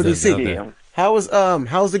 DC, how's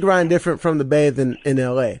the grind different from the Bay than in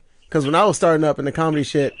LA? Because when I was starting up in the comedy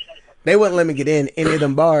shit, they wouldn't let me get in any of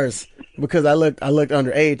them bars because I looked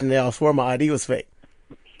underage and they all swore my ID was fake.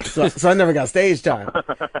 So I never got stage time,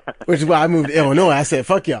 which is why I moved to Illinois. I said,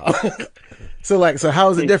 fuck y'all. So how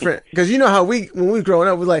is it different? Because you know how when we was growing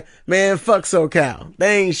up, we was like, man, fuck SoCal.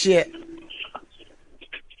 They ain't shit.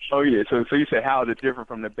 Oh, yeah. So you said how is it different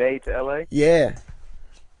from the Bay to LA? Yeah.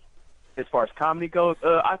 As far as comedy goes,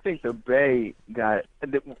 I think the Bay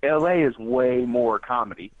LA is way more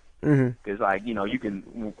comedy. Because, you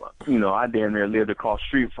can, I damn near lived across the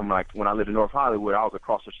street from, when I lived in North Hollywood, I was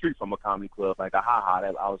across the street from a comedy club, like a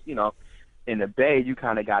Ha-Ha. I was, in the Bay, you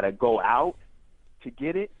kind of got to go out to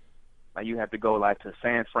get it. Like, you have to go, to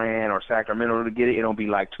San Fran or Sacramento to get it. It don't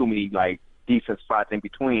be, too many, decent spots in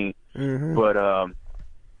between. Mm-hmm. But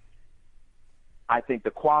I think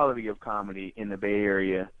the quality of comedy in the Bay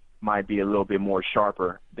Area might be a little bit more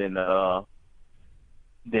sharper than LA.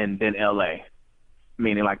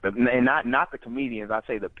 Meaning and not the comedians, I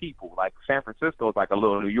say the people. Like San Francisco is like a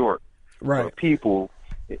little New York. Right. So people,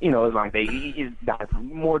 it's it's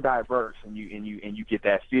more diverse, and you get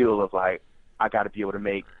that feel of I got to be able to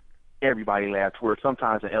make everybody laugh. Where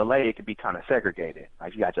sometimes in LA it could be kind of segregated.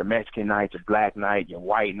 Like you got your Mexican night, your black night, your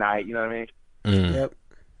white night. You know what I mean? Mm. Yep.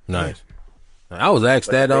 Nice. I was asked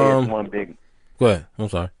that. One big. Go ahead. I'm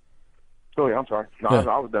sorry. Oh yeah, I'm sorry. No, yeah.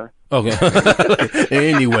 I was done. Okay.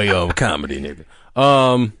 Anyway, comedy, nigga.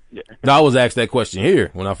 Yeah. I was asked that question here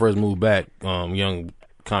when I first moved back. Young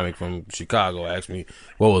comic from Chicago asked me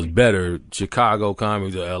what was better, Chicago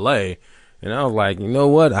comedy or LA, and I was like, you know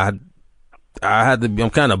what, I had to be, I'm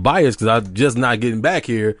kind of biased because I'm just not getting back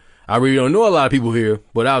here. I really don't know a lot of people here,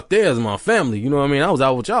 but out there is my family. You know what I mean? I was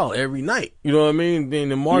out with y'all every night. You know what I mean? Then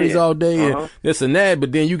the Marty's all day and this and that.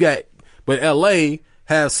 But then but LA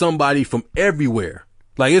has somebody from everywhere.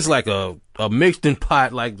 Like it's like a mixed in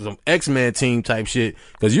pot, like some X-Men team type shit.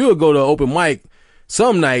 Cause you'll go to open mic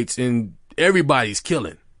some nights and everybody's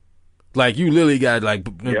killing. Like you literally got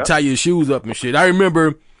tie your shoes up and shit. I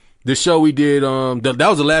remember the show we did, that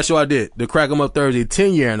was the last show I did, the Crack 'em Up Thursday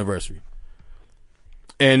 10-year anniversary.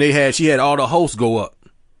 And she had all the hosts go up.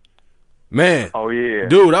 Man. Oh yeah.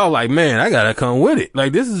 Dude, I was like, man, I gotta come with it.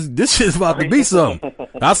 Like this shit's about to be something.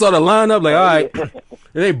 I saw the lineup, like, all right.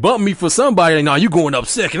 And they bumped me for somebody, like, no, you going up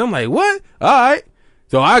second. I'm like, what? All right.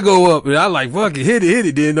 So I go up and I like, fuck it, hit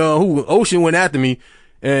it. Then Ocean went after me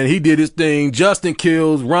and he did his thing. Justin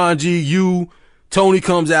kills, Ron G, Tony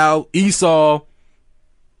comes out, Esau.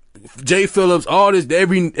 Jay Phillips, all this,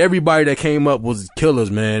 everybody that came up was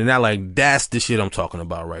killers, man. And that's the shit I'm talking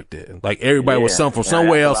about right there. Like everybody was from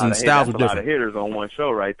somewhere else, and styles were different. A lot of hitters on one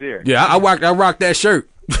show right there. Yeah, I rocked that shirt.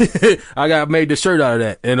 I made the shirt out of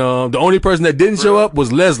that. And the only person that didn't show up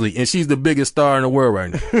was Leslie, and she's the biggest star in the world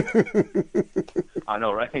right now. I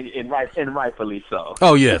know, right? And rightfully so.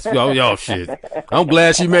 Oh yes, yo, shit. I'm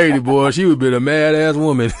glad she made it, boy. She would be a mad ass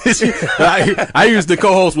woman. I used to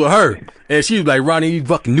co-host with her, and she was like, "Ronnie, you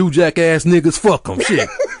fucking New Jack ass niggas, fuck them, shit.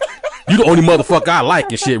 You the only motherfucker I like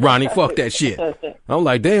and shit, Ronnie. Fuck that shit." I'm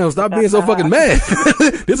like, damn, stop being so fucking mad.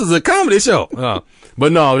 This is a comedy show.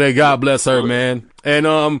 But no, God bless her, man. And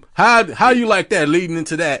how you like that leading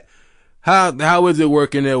into that? How is it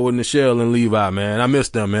working there with Nichelle and Levi, man? I miss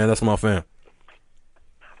them, man. That's my fam.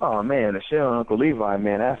 Oh man, Nichelle and Uncle Levi,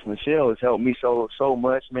 man. That's Nichelle has helped me so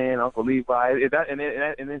much, man. Uncle Levi, and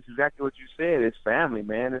it's exactly what you said. It's family,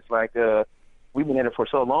 man. It's like we've been in it for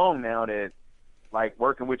so long now that like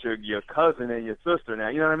working with your cousin and your sister now.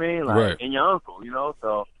 You know what I mean? Like, right. And your uncle. You know,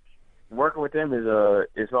 so working with them is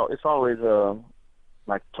it's always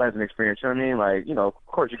like a pleasant experience. You know what I mean? Like, you know, of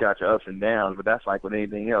course you got your ups and downs, but that's like with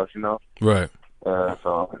anything else. You know? Right.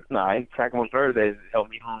 So Track 'em on Thursdays helped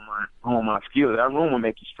me hone my skills. That room will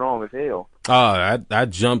make you strong as hell. I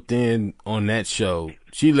jumped in on that show.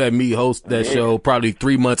 She let me host that show probably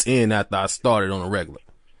 3 months in after I started on a regular.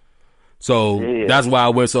 So that's why I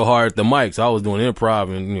went so hard at the mics. I was doing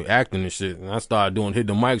improv and acting and shit, and I started hitting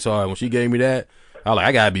the mics hard. When she gave me that, I was like,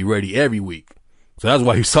 I gotta be ready every week. So that's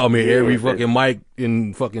why you saw me at every fucking mic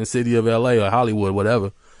in fucking city of LA or Hollywood,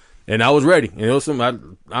 whatever. And I was ready. And it was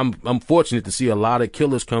I'm fortunate to see a lot of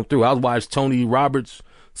killers come through. I was watching Tony Roberts'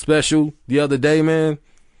 special the other day, man.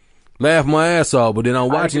 Laughed my ass off, but then I'm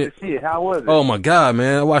watching it. See it. How was it? Oh my God,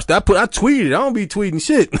 man. I watched that. I tweeted. I don't be tweeting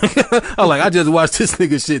shit. I just watched this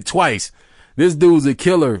nigga shit twice. This dude's a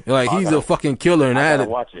killer. Like, he's a fucking killer. And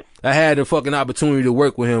I had the fucking opportunity to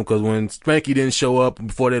work with him because when Spanky didn't show up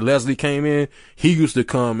before that Leslie came in, he used to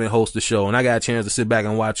come and host the show. And I got a chance to sit back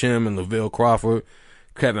and watch him and Lavelle Crawford,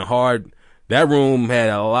 Kevin Hart. That room had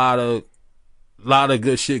a lot of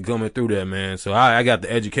good shit coming through there, man. So I got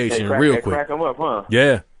the education real quick. Crack them up, huh?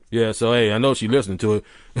 Yeah. Yeah, so hey, I know she listening to it.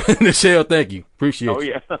 Nichelle, thank you. Appreciate you. Oh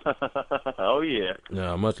yeah. Oh yeah.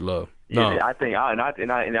 Yeah, much love. Yeah, No. I think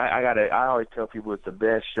I always tell people it's the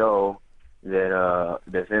best show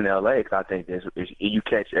that's in LA because I think you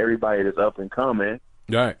catch everybody that's up and coming.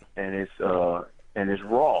 Right. And it's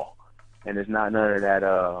raw. And it's not none of that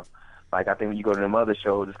like I think when you go to them other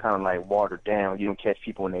shows it's kinda like watered down. You don't catch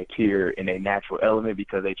people in their natural element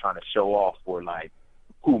because they trying to show off for like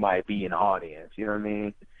who might be in the audience, you know what I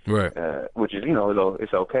mean? Right. Which is,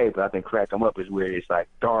 it's okay, but I think Crack 'em Up is where it's like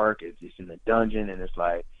dark, it's in the dungeon, and it's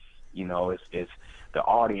like, it's the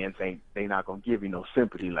audience they not gonna give you no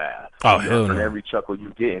sympathy laugh. Oh hell no! For every chuckle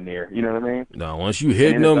you get in there, you know what I mean? No, once you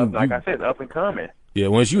hitting them, like I said, up and coming. Yeah,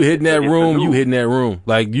 once you hitting that room, you hitting that room.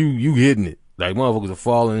 Like you hitting it. Like motherfuckers are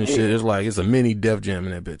falling and shit. It's like it's a mini Def Jam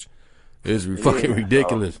in that bitch. It's fucking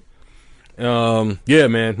ridiculous. Yeah,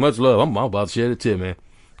 man. Much love. I'm about to share the tip, man.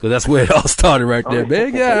 Cause that's where it all started right there,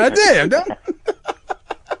 man. Yeah, damn,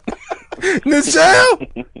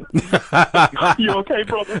 Nichelle? You okay,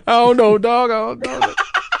 brother? I don't know, dog. I don't know.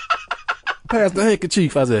 Pass the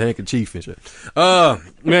handkerchief. I said handkerchief and shit.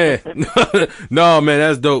 Man. No, man,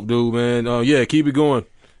 that's dope, dude, man. Yeah, keep it going.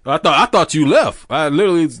 I thought you left. I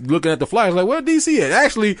literally looking at the flyers like, where DC at?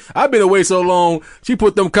 Actually, I've been away so long. She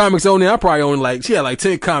put them comics on there. I probably only she had like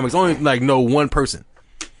 10 comics. Only know one person.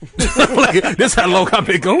 Like, this how long I've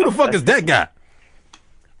been going. Who the fuck is that guy?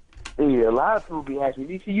 Yeah, a lot of people be asking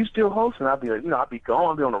me, DC, you still hosting? I'll be like, I'll be gone,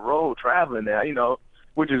 I'll be on the road traveling now,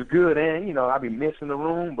 which is good, and, I'll be missing the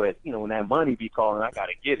room, but, when that money be calling, I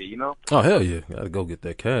gotta get it, Oh, hell yeah. Gotta go get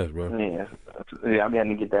that cash, bro. Yeah, I'm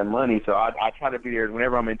having to get that money, so I try to be there.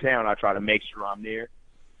 Whenever I'm in town, I try to make sure I'm there,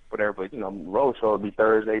 whatever, but, road show will be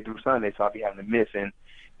Thursday through Sunday, so I'll be having to miss, and,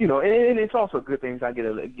 and it's also good things. I get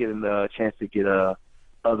a chance to get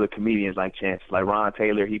other comedians like Ron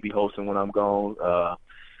Taylor, he be hosting when I'm gone.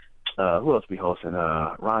 Who else be hosting?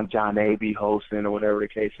 Ron John A be hosting or whatever the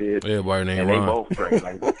case is. Everybody named Ron. They both great.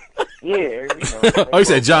 Like, yeah. Oh, you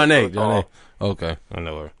said John A. John A. Okay, I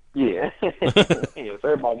know her. Yeah. Yeah. So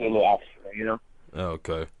everybody get a little extra,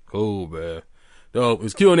 Okay, cool, man. Dope.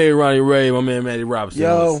 It's Q&A Ronnie Ray, my man Matty Robinson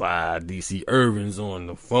on the side. DC Ervin's on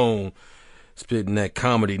the phone, spitting that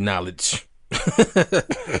comedy knowledge.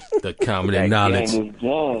 The comedy knowledge.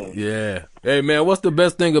 Yeah. Hey man, what's the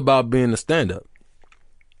best thing about being a stand-up?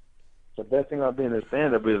 The best thing about being a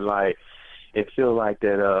stand-up is like it feels like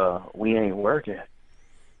that we ain't working.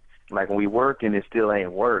 Like when we work and it still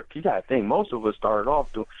ain't work. You gotta think most of us started off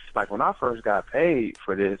like when I first got paid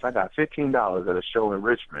for this, I got $15 at a show in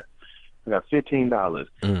Richmond. I got $15,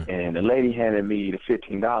 and the lady handed me the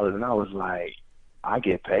 $15, and I was like, I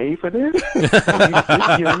get paid for this? You know what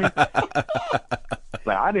I mean?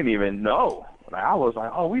 Like I didn't even know. Like I was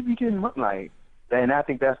like, oh, we be getting money. Like, and I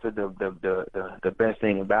think that's the best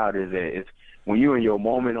thing about it is that it's when you're in your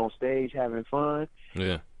moment on stage having fun.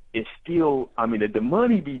 Yeah. It's still, I mean, the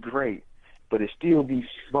money be great, but it still be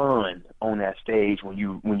fun on that stage when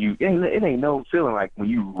you it ain't no feeling like when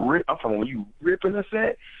you rip. I'm talking when you ripping a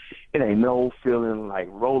set. It ain't no feeling like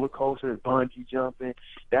roller coasters, bungee jumping.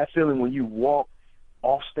 That feeling when you walk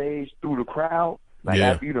off stage through the crowd, like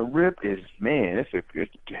after you done rip, is man.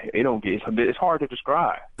 It's hard to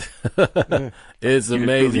describe. It's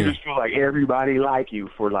amazing. You just feel like everybody like you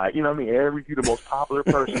for like, you know what I mean? You the most popular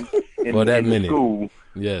person in the school.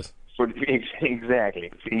 Yes.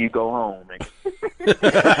 Exactly. So you go home, man.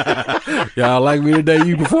 Y'all like me today?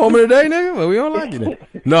 You performing today, nigga? Well, we don't like you then.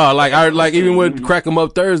 No, like even with Crack 'em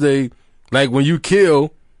Up Thursday, like when you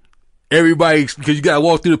kill everybody, because you gotta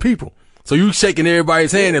walk through the people. So you shaking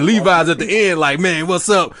everybody's hand and Levi's at the end, like, man, what's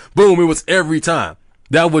up? Boom! It was every time.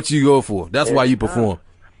 That's what you go for. That's why you perform.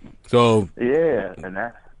 So yeah,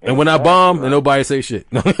 and when I bomb, and nobody say shit.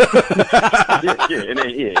 The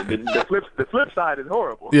flip side is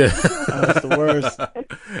horrible. Yeah, that's the worst.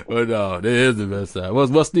 But no, that is the best side.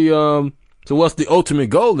 What's the ultimate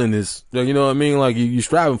goal in this? You know what I mean? Like you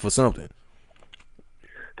striving for something.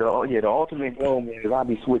 The ultimate goal, man, is I'll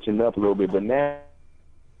be switching up a little bit, but now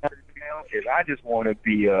is I just want to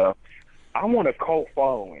be I want a cult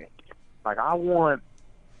following. Like I want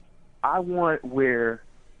where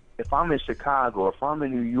if I'm in Chicago, if I'm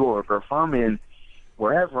in New York, or if I'm in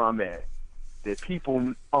wherever I'm at, that people,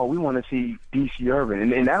 we want to see DC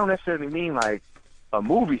Ervin. And that don't necessarily mean like a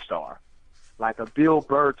movie star, like a Bill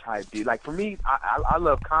Burr type dude. Like for me, I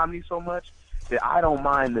love comedy so much that I don't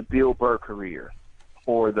mind the Bill Burr career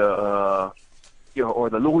or the or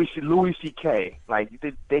the Louis C.K. Like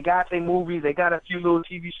they got their movies, they got a few little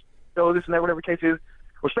TV shows, this and that, whatever the case is.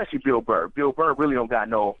 Especially Bill Burr. Bill Burr really don't got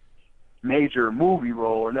no major movie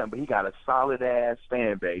role or nothing, but he got a solid ass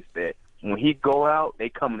fan base that when he go out, they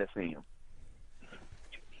coming to see him.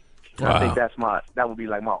 Wow. I think that would be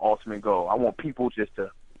like my ultimate goal. I want people just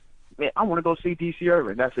to, man, I want to go see DC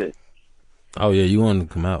Ervin. That's it. Oh yeah, you want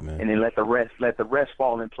to come out, man, and then let the rest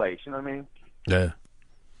fall in place. You know what I mean? Yeah.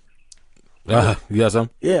 You got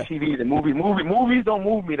something? Yeah. TVs and movies don't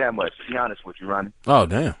move me that much. To be honest with you, Ronnie. Oh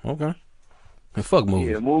damn. Okay. And fuck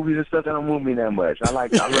movies. Yeah, movies and stuff that don't move me that much. I love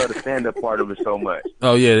the stand-up part of it so much.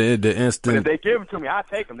 Oh yeah, the instant. But if they give it to me, I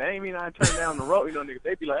take them. That ain't mean I turn down the road. You know, niggas,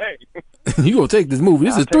 they be like, hey, you gonna take this movie?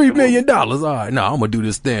 This is $3 million. All right, no, I'm gonna do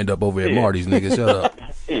this stand-up over at Marty's, nigga. Shut up.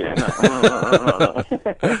 Yeah.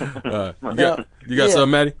 You got something,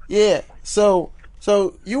 Maddie? Yeah. So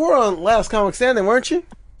you were on Last Comic Standing, weren't you?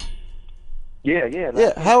 Yeah.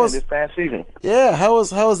 How was this past season? Yeah. How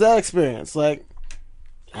was that experience? Like,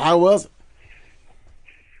 how was it?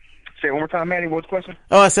 Say it one more time, Maddie. What's the question?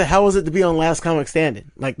 Oh, I said, how was it to be on Last Comic Standing?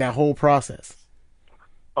 Like that whole process.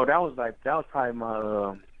 Oh, that was probably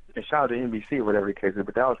my. And shout out to NBC or whatever the case is,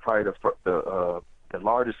 but that was probably the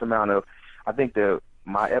largest amount of. I think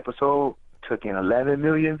my episode took in 11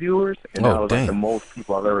 million viewers, and that was like the most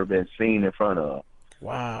people I've ever been seen in front of.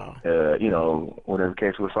 Wow. Whatever the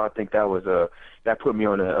case was. So I think that was that put me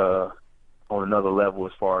on another level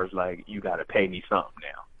as far as like you got to pay me something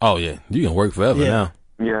now. Oh yeah, you can work forever now.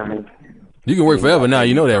 Yeah, I mean, you can work forever now.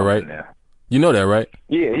 You know that, right? You know that, right?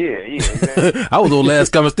 Yeah. Exactly. I was on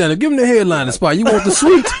Last Comic Standing. Give them the headliner spot. You want the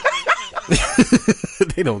suite?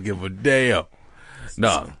 They don't give a damn.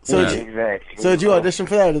 No. Exactly. So did you audition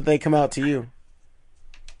for that, or did they come out to you?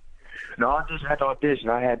 No, I just had to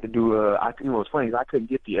audition. I had to do. What's funny is I couldn't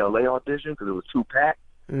get the LA audition because it was too packed.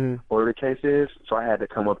 Whatever the case is, so I had to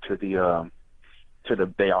come up to the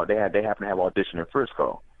they happen to have audition in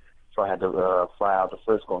Frisco. So I had to fly out to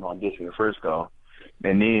Frisco and audition in Frisco.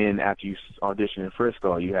 And then after you audition in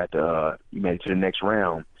Frisco, you had to you made it to the next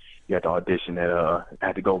round. You had to audition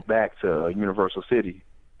had to go back to Universal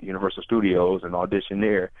Studios, and audition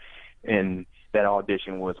there. And that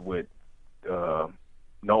audition was with no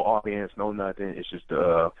audience, no nothing. It's just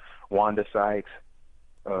Wanda Sykes.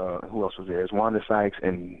 Who else was there? It's Wanda Sykes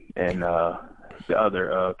and the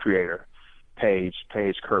other creator, Paige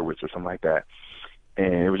Kurwitz or something like that.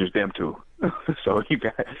 And it was just them two. So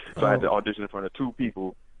I had to audition in front of two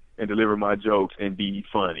people and deliver my jokes and be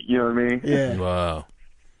funny. You know what I mean? Yeah. Wow.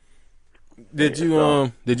 Did you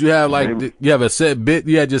have you have a set bit?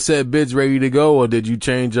 You had your set bits ready to go, or did you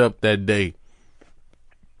change up that day?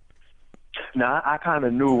 Now I kind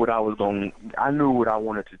of knew what I was going. I knew what I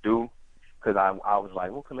wanted to do, because I was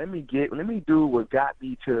like, okay, let me do what got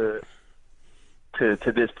me to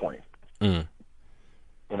this point. Mm.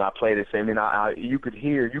 And I played it, and you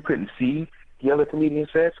couldn't see the other comedian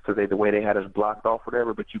sets because the way they had us blocked off,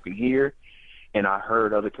 whatever. But you could hear, and I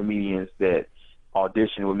heard other comedians that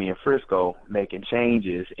auditioned with me in Frisco making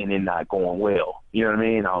changes and then not going well. You know what I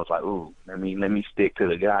mean? I was like, ooh, let me stick to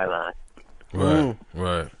the guideline.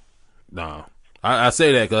 Right. No, I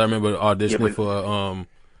say that because I remember auditioning for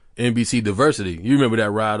NBC Diversity. You remember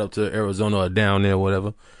that ride up to Arizona or down there,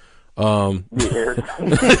 whatever. We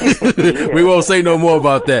won't say no more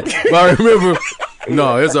about that. But I remember,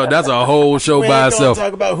 that's a whole show by itself.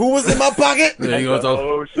 Talk about who was in my pocket. Yeah,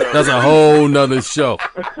 that's a whole nother show.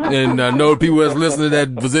 And I know people that's listening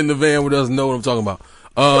that was in the van with us know what I'm talking about.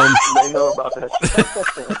 They know about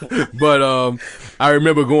that. But I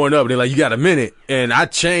remember going up. They're like, "You got a minute," and I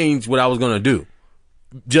changed what I was gonna do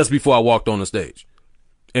just before I walked on the stage,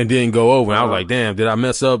 and then go over. And I was like, "Damn, did I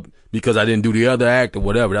mess up because I didn't do the other act or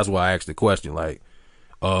whatever?" That's why I asked the question. Like,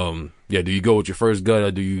 do you go with your first gut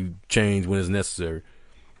or do you change when it's necessary?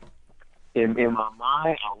 In my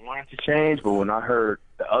mind, I wanted to change, but when I heard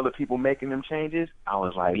the other people making them changes, I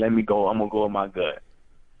was like, "Let me go. I'm gonna go with my gut."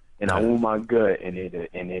 And I went with my gut, and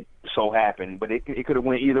it so happened, but it could have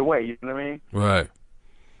went either way. You know what I mean? Right.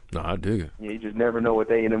 No, I dig it. Yeah, you just never know what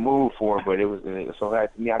they in the mood for. But it so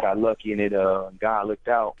happened to me. I got lucky, and God looked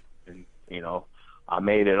out, and I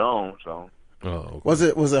made it on. So. Oh,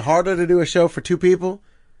 okay. Was it harder to do a show for two people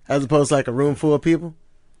as opposed to like a room full of people?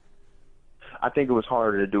 I think it was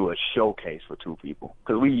harder to do a showcase for two people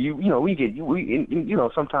because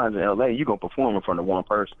sometimes in LA you gonna perform in front of one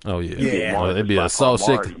person. Oh yeah. It'd be a salt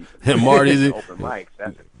shaker. And Marty's open mics.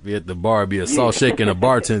 Be at the bar, be a salt shaker and a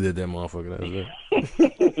bartender. That motherfucker.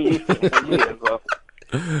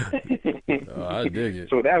 I dig it.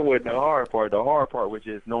 So that wasn't the hard part. The hard part was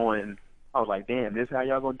just knowing. I was like, damn, this how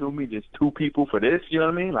y'all gonna do me? Just two people for this? You know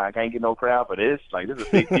what I mean? Like, I can't get no crowd for this. Like, this is a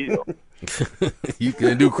big deal. You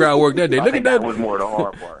can do crowd work that day. Look at that. Was more the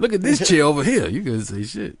hard part. Look at this chair over here. You can say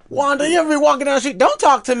shit. Wanda, you ever be walking down the street? Don't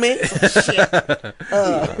talk to me. Shit.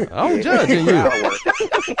 I'm judging you.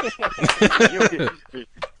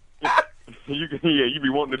 You be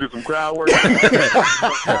wanting to do some crowd work.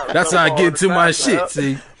 That's how I get to my shit,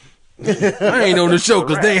 see. I ain't on the show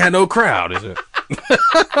because they ain't had no crowd.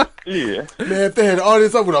 Yeah. Man, if they had an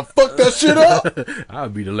audience, I would have fucked that shit up. I'll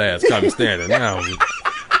be the last comic standing now.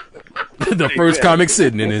 The first comic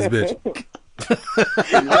sitting in this bitch.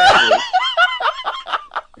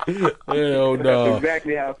 Hell no. That's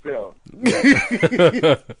exactly how I felt.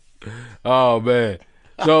 Oh man.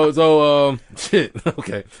 So shit.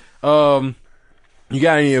 Okay. You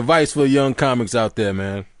got any advice for young comics out there,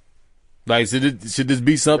 man? Like, should this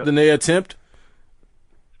be something they attempt?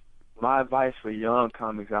 My advice for young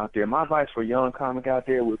comics out there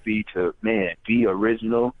would be to, be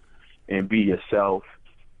original and be yourself.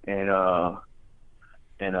 And what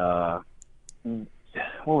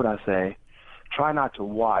would I say? Try not to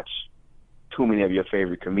watch too many of your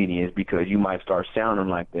favorite comedians because you might start sounding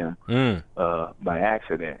like them by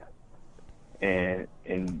accident. And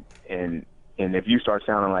if you start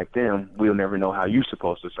sounding like them, we'll never know how you're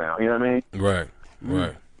supposed to sound. You know what I mean?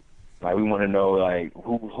 Right. Like, we want to know, like,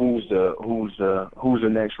 who's the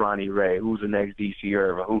next Ronnie Ray, who's the next DC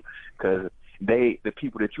Ervin, because the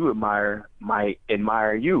people that you admire might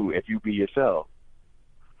admire you if you be yourself.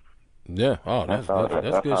 Yeah. Oh, that's good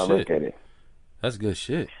how I shit. look at it. That's good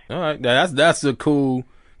shit. All right, that's a cool.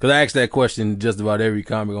 Because I asked that question just about every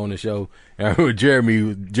comic on the show. And I remember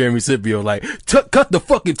Jeremy Scipio, like, cut the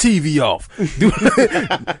fucking TV off.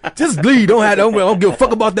 Just leave. Don't give a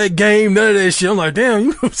fuck about that game, none of that shit. I'm like, damn,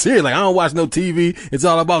 you serious? Like, I don't watch no TV. It's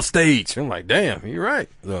all about stage. I'm like, damn, you're right.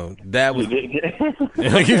 So that was,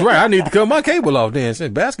 he's right. I need to cut my cable off then.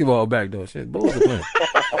 Shit, basketball back though. Shit, Bulls are playing.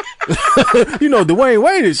 Dwayne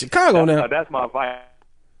Wade is Chicago now. That's my advice.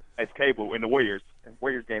 It's cable in the Warriors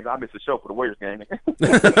games. I missed the show for the Warriors game.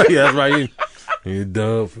 Yeah, that's right. You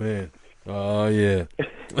dope, man. Oh yeah.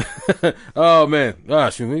 Oh man.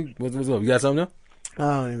 Gosh, what's up? You got something now?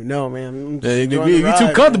 I don't even know, man. You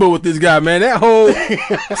too comfortable with this guy, man. That whole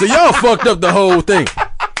so y'all fucked up the whole thing.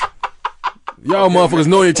 Y'all motherfuckers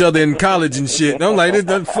know each other in college and shit. And I'm like,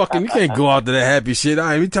 this fucking, you can't go out to that happy shit.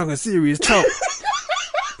 I ain't talking serious talk.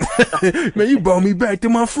 Man, you brought me back to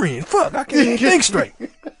my friend. Fuck, I can't even think straight.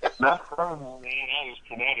 Not from man.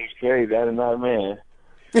 That is crazy. That is not man.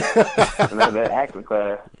 That acting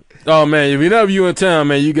class. Oh man, if you in town,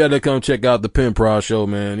 man, you gotta come check out the Pen Pro show,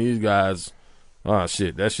 man. These guys Oh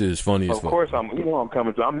shit, that shit is funny as Of fuck. course, I'm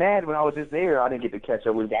coming through. I'm mad when I was just there. I didn't get to catch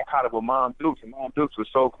up with. I caught up with Mom Dukes, and Mom Dukes was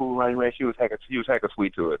so cool. Ronnie Ray, she was hecka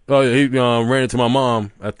sweet to it. Oh yeah, he ran into my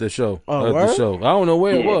mom at the show. Oh, at the word? show. I don't know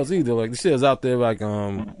where it was either. Like the shit was out there, like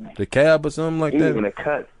the cab or something like He that. was in the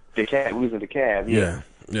cut. The cab. We was in the cab. Yeah.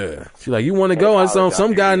 She like, you want to go? And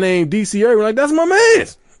some guy named DC Ervin, like, that's my man.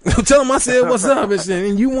 Tell him I said what's up and shit.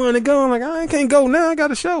 And you want to go? I'm like, I can't go now. I got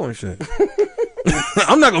a show and shit.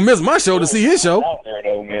 I'm not gonna miss my show to see his show. Out there,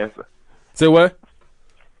 though, man. Say what?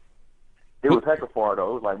 It was hecka far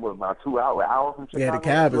though. It was like about 2 hours, from Chicago. Yeah, the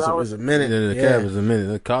cab is a minute. Yeah, the cab is a minute.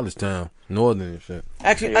 The college town, northern and shit.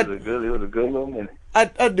 Actually, It was a good little minute. I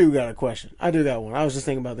do got a question. I do got one. I was just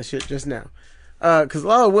thinking about this shit just now. Because a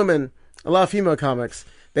lot of female comics,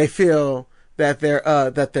 they feel that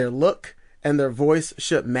their look and their voice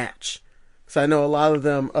should match. So I know a lot of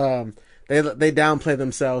them, they downplay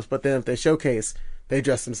themselves, but then if they showcase, they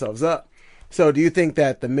dress themselves up. So do you think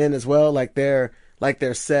that the men as well, like their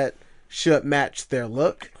set should match their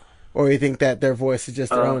look, or you think that their voice is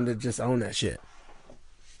just their own to just own that shit?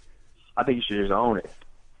 I think you should just own it.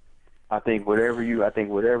 I think whatever you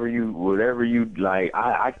like.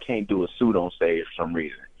 I can't do a suit on stage for some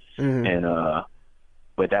reason, and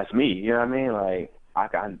but that's me. You know what I mean? Like I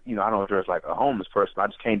don't dress like a homeless person. I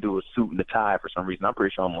just can't do a suit and a tie for some reason. I'm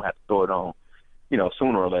pretty sure I'm gonna have to throw it on,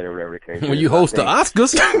 sooner or later, whatever the case. When you host the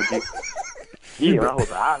Oscars. Yeah, when I host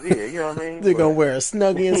the Oscars, you know what I mean? They're gonna wear a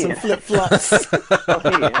Snuggie and some flip flops. I'm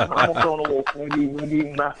gonna throw on a little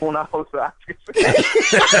when I host the Oscars.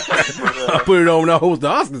 I put it on when I host the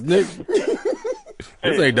Oscars, nigga.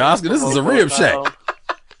 This ain't the Oscars. This is a rib shack.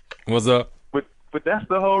 What's up? But that's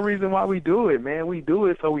the whole reason why we do it, man. We do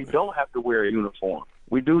it so we don't have to wear a uniform.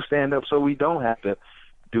 We do stand up so we don't have to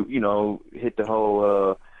hit the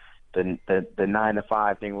whole the 9 to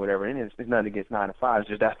 5 thing or whatever. And it's nothing against 9 to 5. It's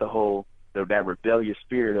just that's the whole that rebellious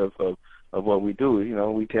spirit of what we do.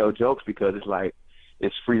 We tell jokes because it's like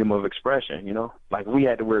it's freedom of expression. Like we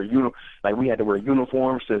had to wear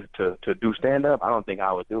uniforms to do stand up. I don't think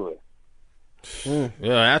I would do it.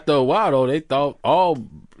 Yeah, after a while though, they thought all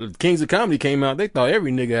Kings of Comedy came out. They thought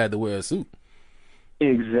every nigga had to wear a suit.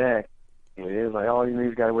 Exactly. It was like all you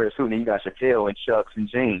niggas got to wear a suit, and then you got Chappelle and Chucks and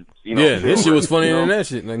jeans. Yeah, this shit was funnier than that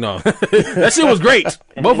shit. Like, no, that shit was great.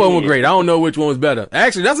 Both of them were great. I don't know which one was better.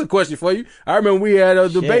 Actually, that's a question for you. I remember we had a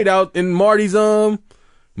debate out in Marty's little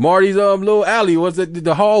alley. Was it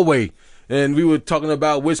the hallway? And we were talking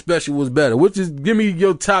about which special was better. Give me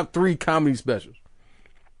your top 3 comedy specials.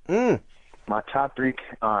 My top 3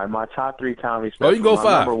 comedy specials. Oh, you can go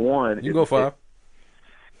 5. Number 1. You can go 5.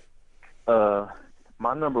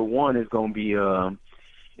 My number 1 is gonna be all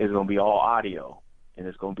audio, and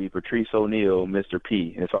it's gonna be Patrice O'Neal, Mr.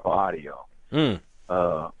 P. And it's all audio. My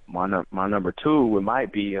number 2 it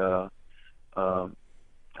might be I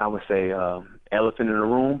would say Elephant in the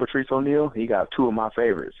Room, Patrice O'Neal. He got 2 of my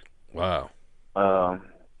favorites. Wow.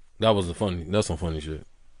 That's some funny shit.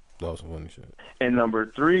 That was some funny shit. And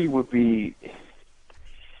number 3 would be.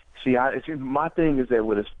 My thing is that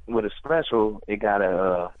with a special, it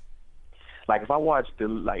gotta like if I watched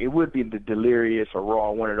it would be the Delirious or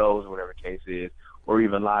Raw, one of those, whatever the case is, or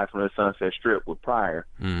even Live from the Sunset Strip with Pryor.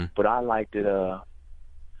 But I liked it.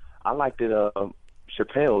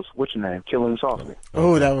 Chappelle's, what's your name? Killing Softly.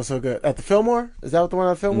 Oh, that was so good. At the Fillmore? Is that the one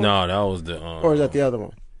at Fillmore? No, that was the. Or is that the other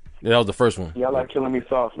one? Yeah, that was the first one. Yeah, I like Killing Me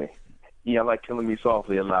Softly. Yeah, I like Killing Me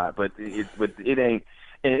Softly a lot, but it ain't.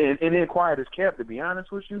 And then Quiet as Kept, to be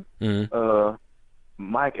honest with you.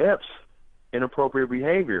 Mike Epps, Inappropriate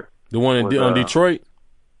Behavior. The one on Detroit?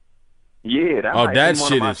 Yeah. That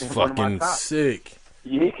shit is fucking sick.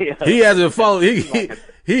 Yeah. He hasn't followed.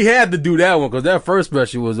 He had to do that one because that first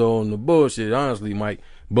special was on the bullshit, honestly, Mike.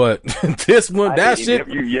 But this one, shit.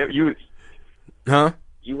 Huh?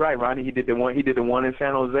 You're right, Ronnie. He did the one in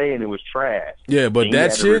San Jose, and it was trash. Yeah, but and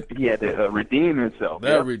that shit. He had to redeem himself.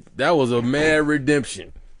 That was a mad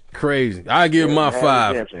redemption. Crazy. I give him my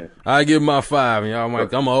 5. Redemption. I give him my 5. And y'all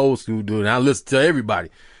like, I'm an old school dude, and I listen to everybody.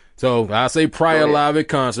 So I say Pryor Live at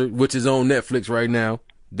Concert, which is on Netflix right now.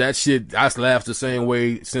 That shit, I laughed the same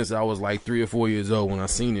way since I was like 3 or 4 years old when I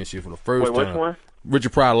seen this shit for the first time. Which one?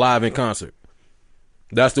 Richard Pryor Live in Concert.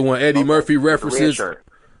 That's the one Eddie Murphy references.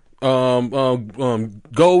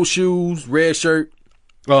 Gold shoes, red shirt,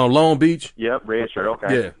 Long Beach. Yep, red shirt.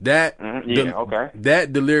 Okay. Yeah, that. Okay.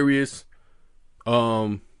 That Delirious.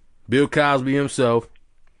 Bill Cosby himself.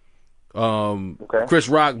 Chris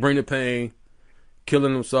Rock, Bring the Pain.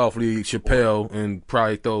 Killing Them Softly, Chappelle, and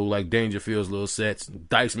probably throw like Dangerfield's little sets.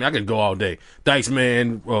 Dice Man, I could go all day. Dice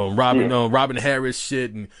Man, Robin Harris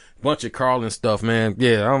shit, and a bunch of Carlin stuff, man.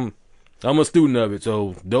 Yeah, I'm a student of it,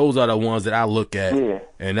 so those are the ones that I look at,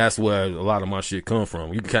 and that's where a lot of my shit come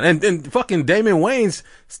from. You can and fucking Damon Wayne's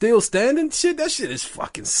still standing. Shit, that shit is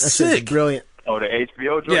fucking sick. Brilliant. Oh, the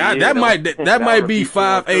HBO joint. Yeah, that might be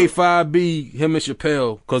 5A, 5B. Him and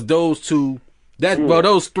Chappelle, because those two,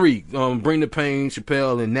 those three, Bring the Pain,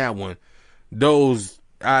 Chappelle, and that one, those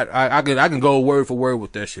I can go word for word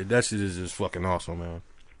with that shit. That shit is just fucking awesome, man.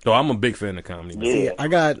 So I'm a big fan of comedy. Man. Yeah, I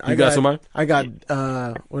got somebody? I got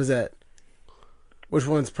what is that? Which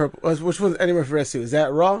one's purple? Which one's Eddie Murphy red suit? Is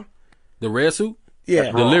that Raw? The red suit?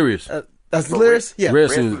 Yeah, Delirious. That's Delirious. Yeah,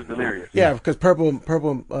 red suit is Delirious. Yeah, because purple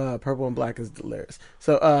and black is Delirious.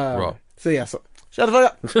 So Raw. So yeah, so shut the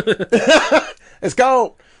fuck up. It's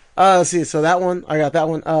cold. See, so that one I got that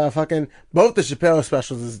one. Fucking both the Chappelle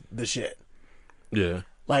specials is the shit. Yeah.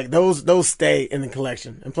 Like those stay in the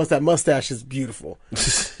collection, and plus that mustache is beautiful.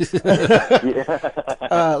 Let's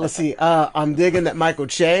see. I'm digging that Michael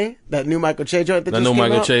Che, that new Michael Che joint that just came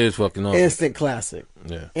Michael out. Che is fucking awesome. Instant classic.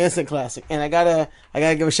 Yeah, instant classic. And I gotta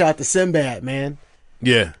give a shout out to Sinbad, man.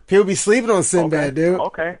 Yeah, people be sleeping on Sinbad, dude.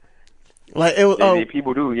 Okay. Like it was.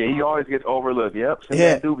 People do. Yeah, he always gets overlooked. Yep.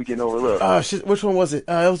 Sinbad do be getting overlooked. Shit, which one was it?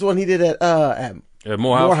 It was the one he did at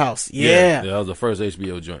Morehouse. Yeah, that was the first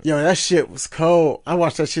HBO joint. Yo, that shit was cold. I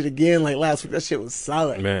watched that shit again like last week. That shit was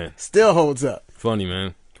solid. Man. Still holds up. Funny,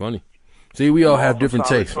 man. Funny. See, we all have different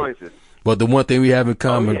tastes. But the one thing we have in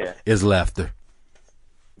common is laughter.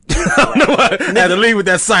 I had to leave with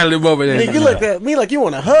that silent moment. Nigga, you looked at me like you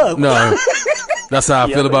want a hug. No. That's how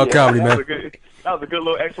I feel about comedy, man. That was a good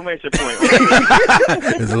little exclamation point.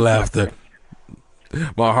 It's laughter.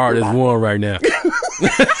 My heart is warm right now.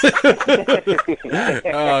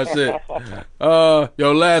 Oh shit.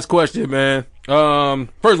 Yo, last question, man.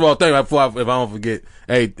 First of all, thank you.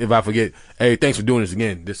 If I forget, hey, thanks for doing this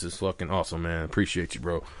again. This is fucking awesome, man. Appreciate you,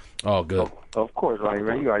 bro. All good. Of course, Ronnie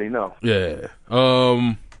Ray. You already know. Yeah.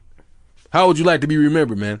 How would you like to be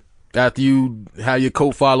remembered, man? After you have your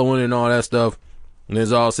cult following and all that stuff, and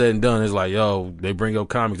it's all said and done, it's like, yo, they bring up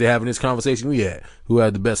comics. They having this conversation we had. Who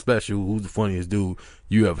had the best special? Who's the funniest dude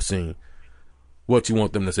you ever seen? What you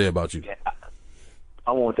want them to say about you? Yeah,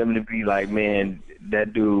 I want them to be like, man,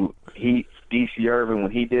 that dude, DC Ervin,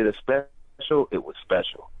 when he did a special, it was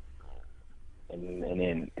special.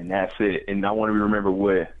 And that's it. And I want to be remembered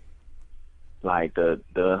with like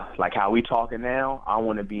like how we talking now. I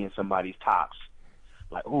want to be in somebody's tops.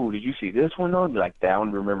 Like, ooh, did you see this one though? Like that. I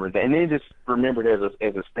want to remember that, and then just remembered as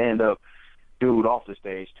a stand up dude off the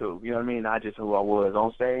stage too. You know what I mean? Not just who I was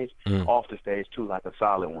on stage, off the stage too, like a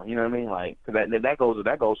solid one. You know what I mean? Like, cause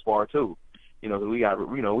that goes far too. You know, cause we got,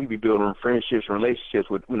 you know, we be building friendships and relationships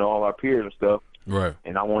with, you know, all our peers and stuff. Right.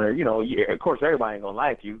 And I want to, you know, of course everybody ain't gonna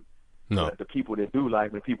like you. No. But the people that do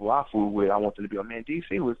like me, the people I fool with, I want them to be like, man,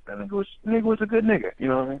 DC was a good nigga. You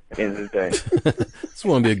know what I mean? At the end of the day. Just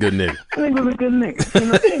want to be a good nigga. I think was a good nigga. You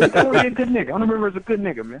know, I want to be a good nigga. I want to remember as a good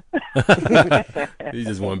nigga, man. You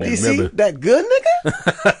just want to be DC, remembered. that good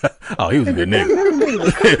nigga? Oh, he was a good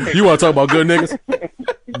nigga. You want to talk about good niggas?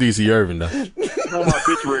 DC Ervin, though. I want my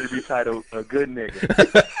obituary to be titled "A Good Nigga."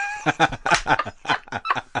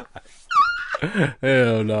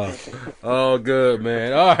 Hell no. Oh, good,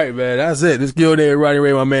 man. All right, man. That's it. This Q&A with Ronnie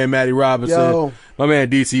Ray, my man, Matty Robinson. Yo. My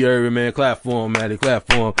man, DC Ervin, man. Clap for him, Matty. Clap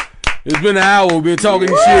for him. It's been an hour. We've been talking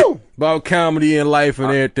shit about comedy and life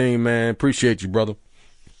and everything, man. Appreciate you, brother.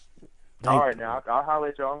 All right, now. I'll holler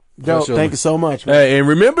at y'all. Yo, sure, thank man. you so much, man. Hey, and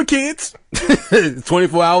remember, kids,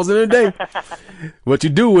 24 hours in a day. What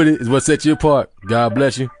you do with it is what sets you apart. God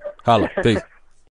bless you. Holla. Peace.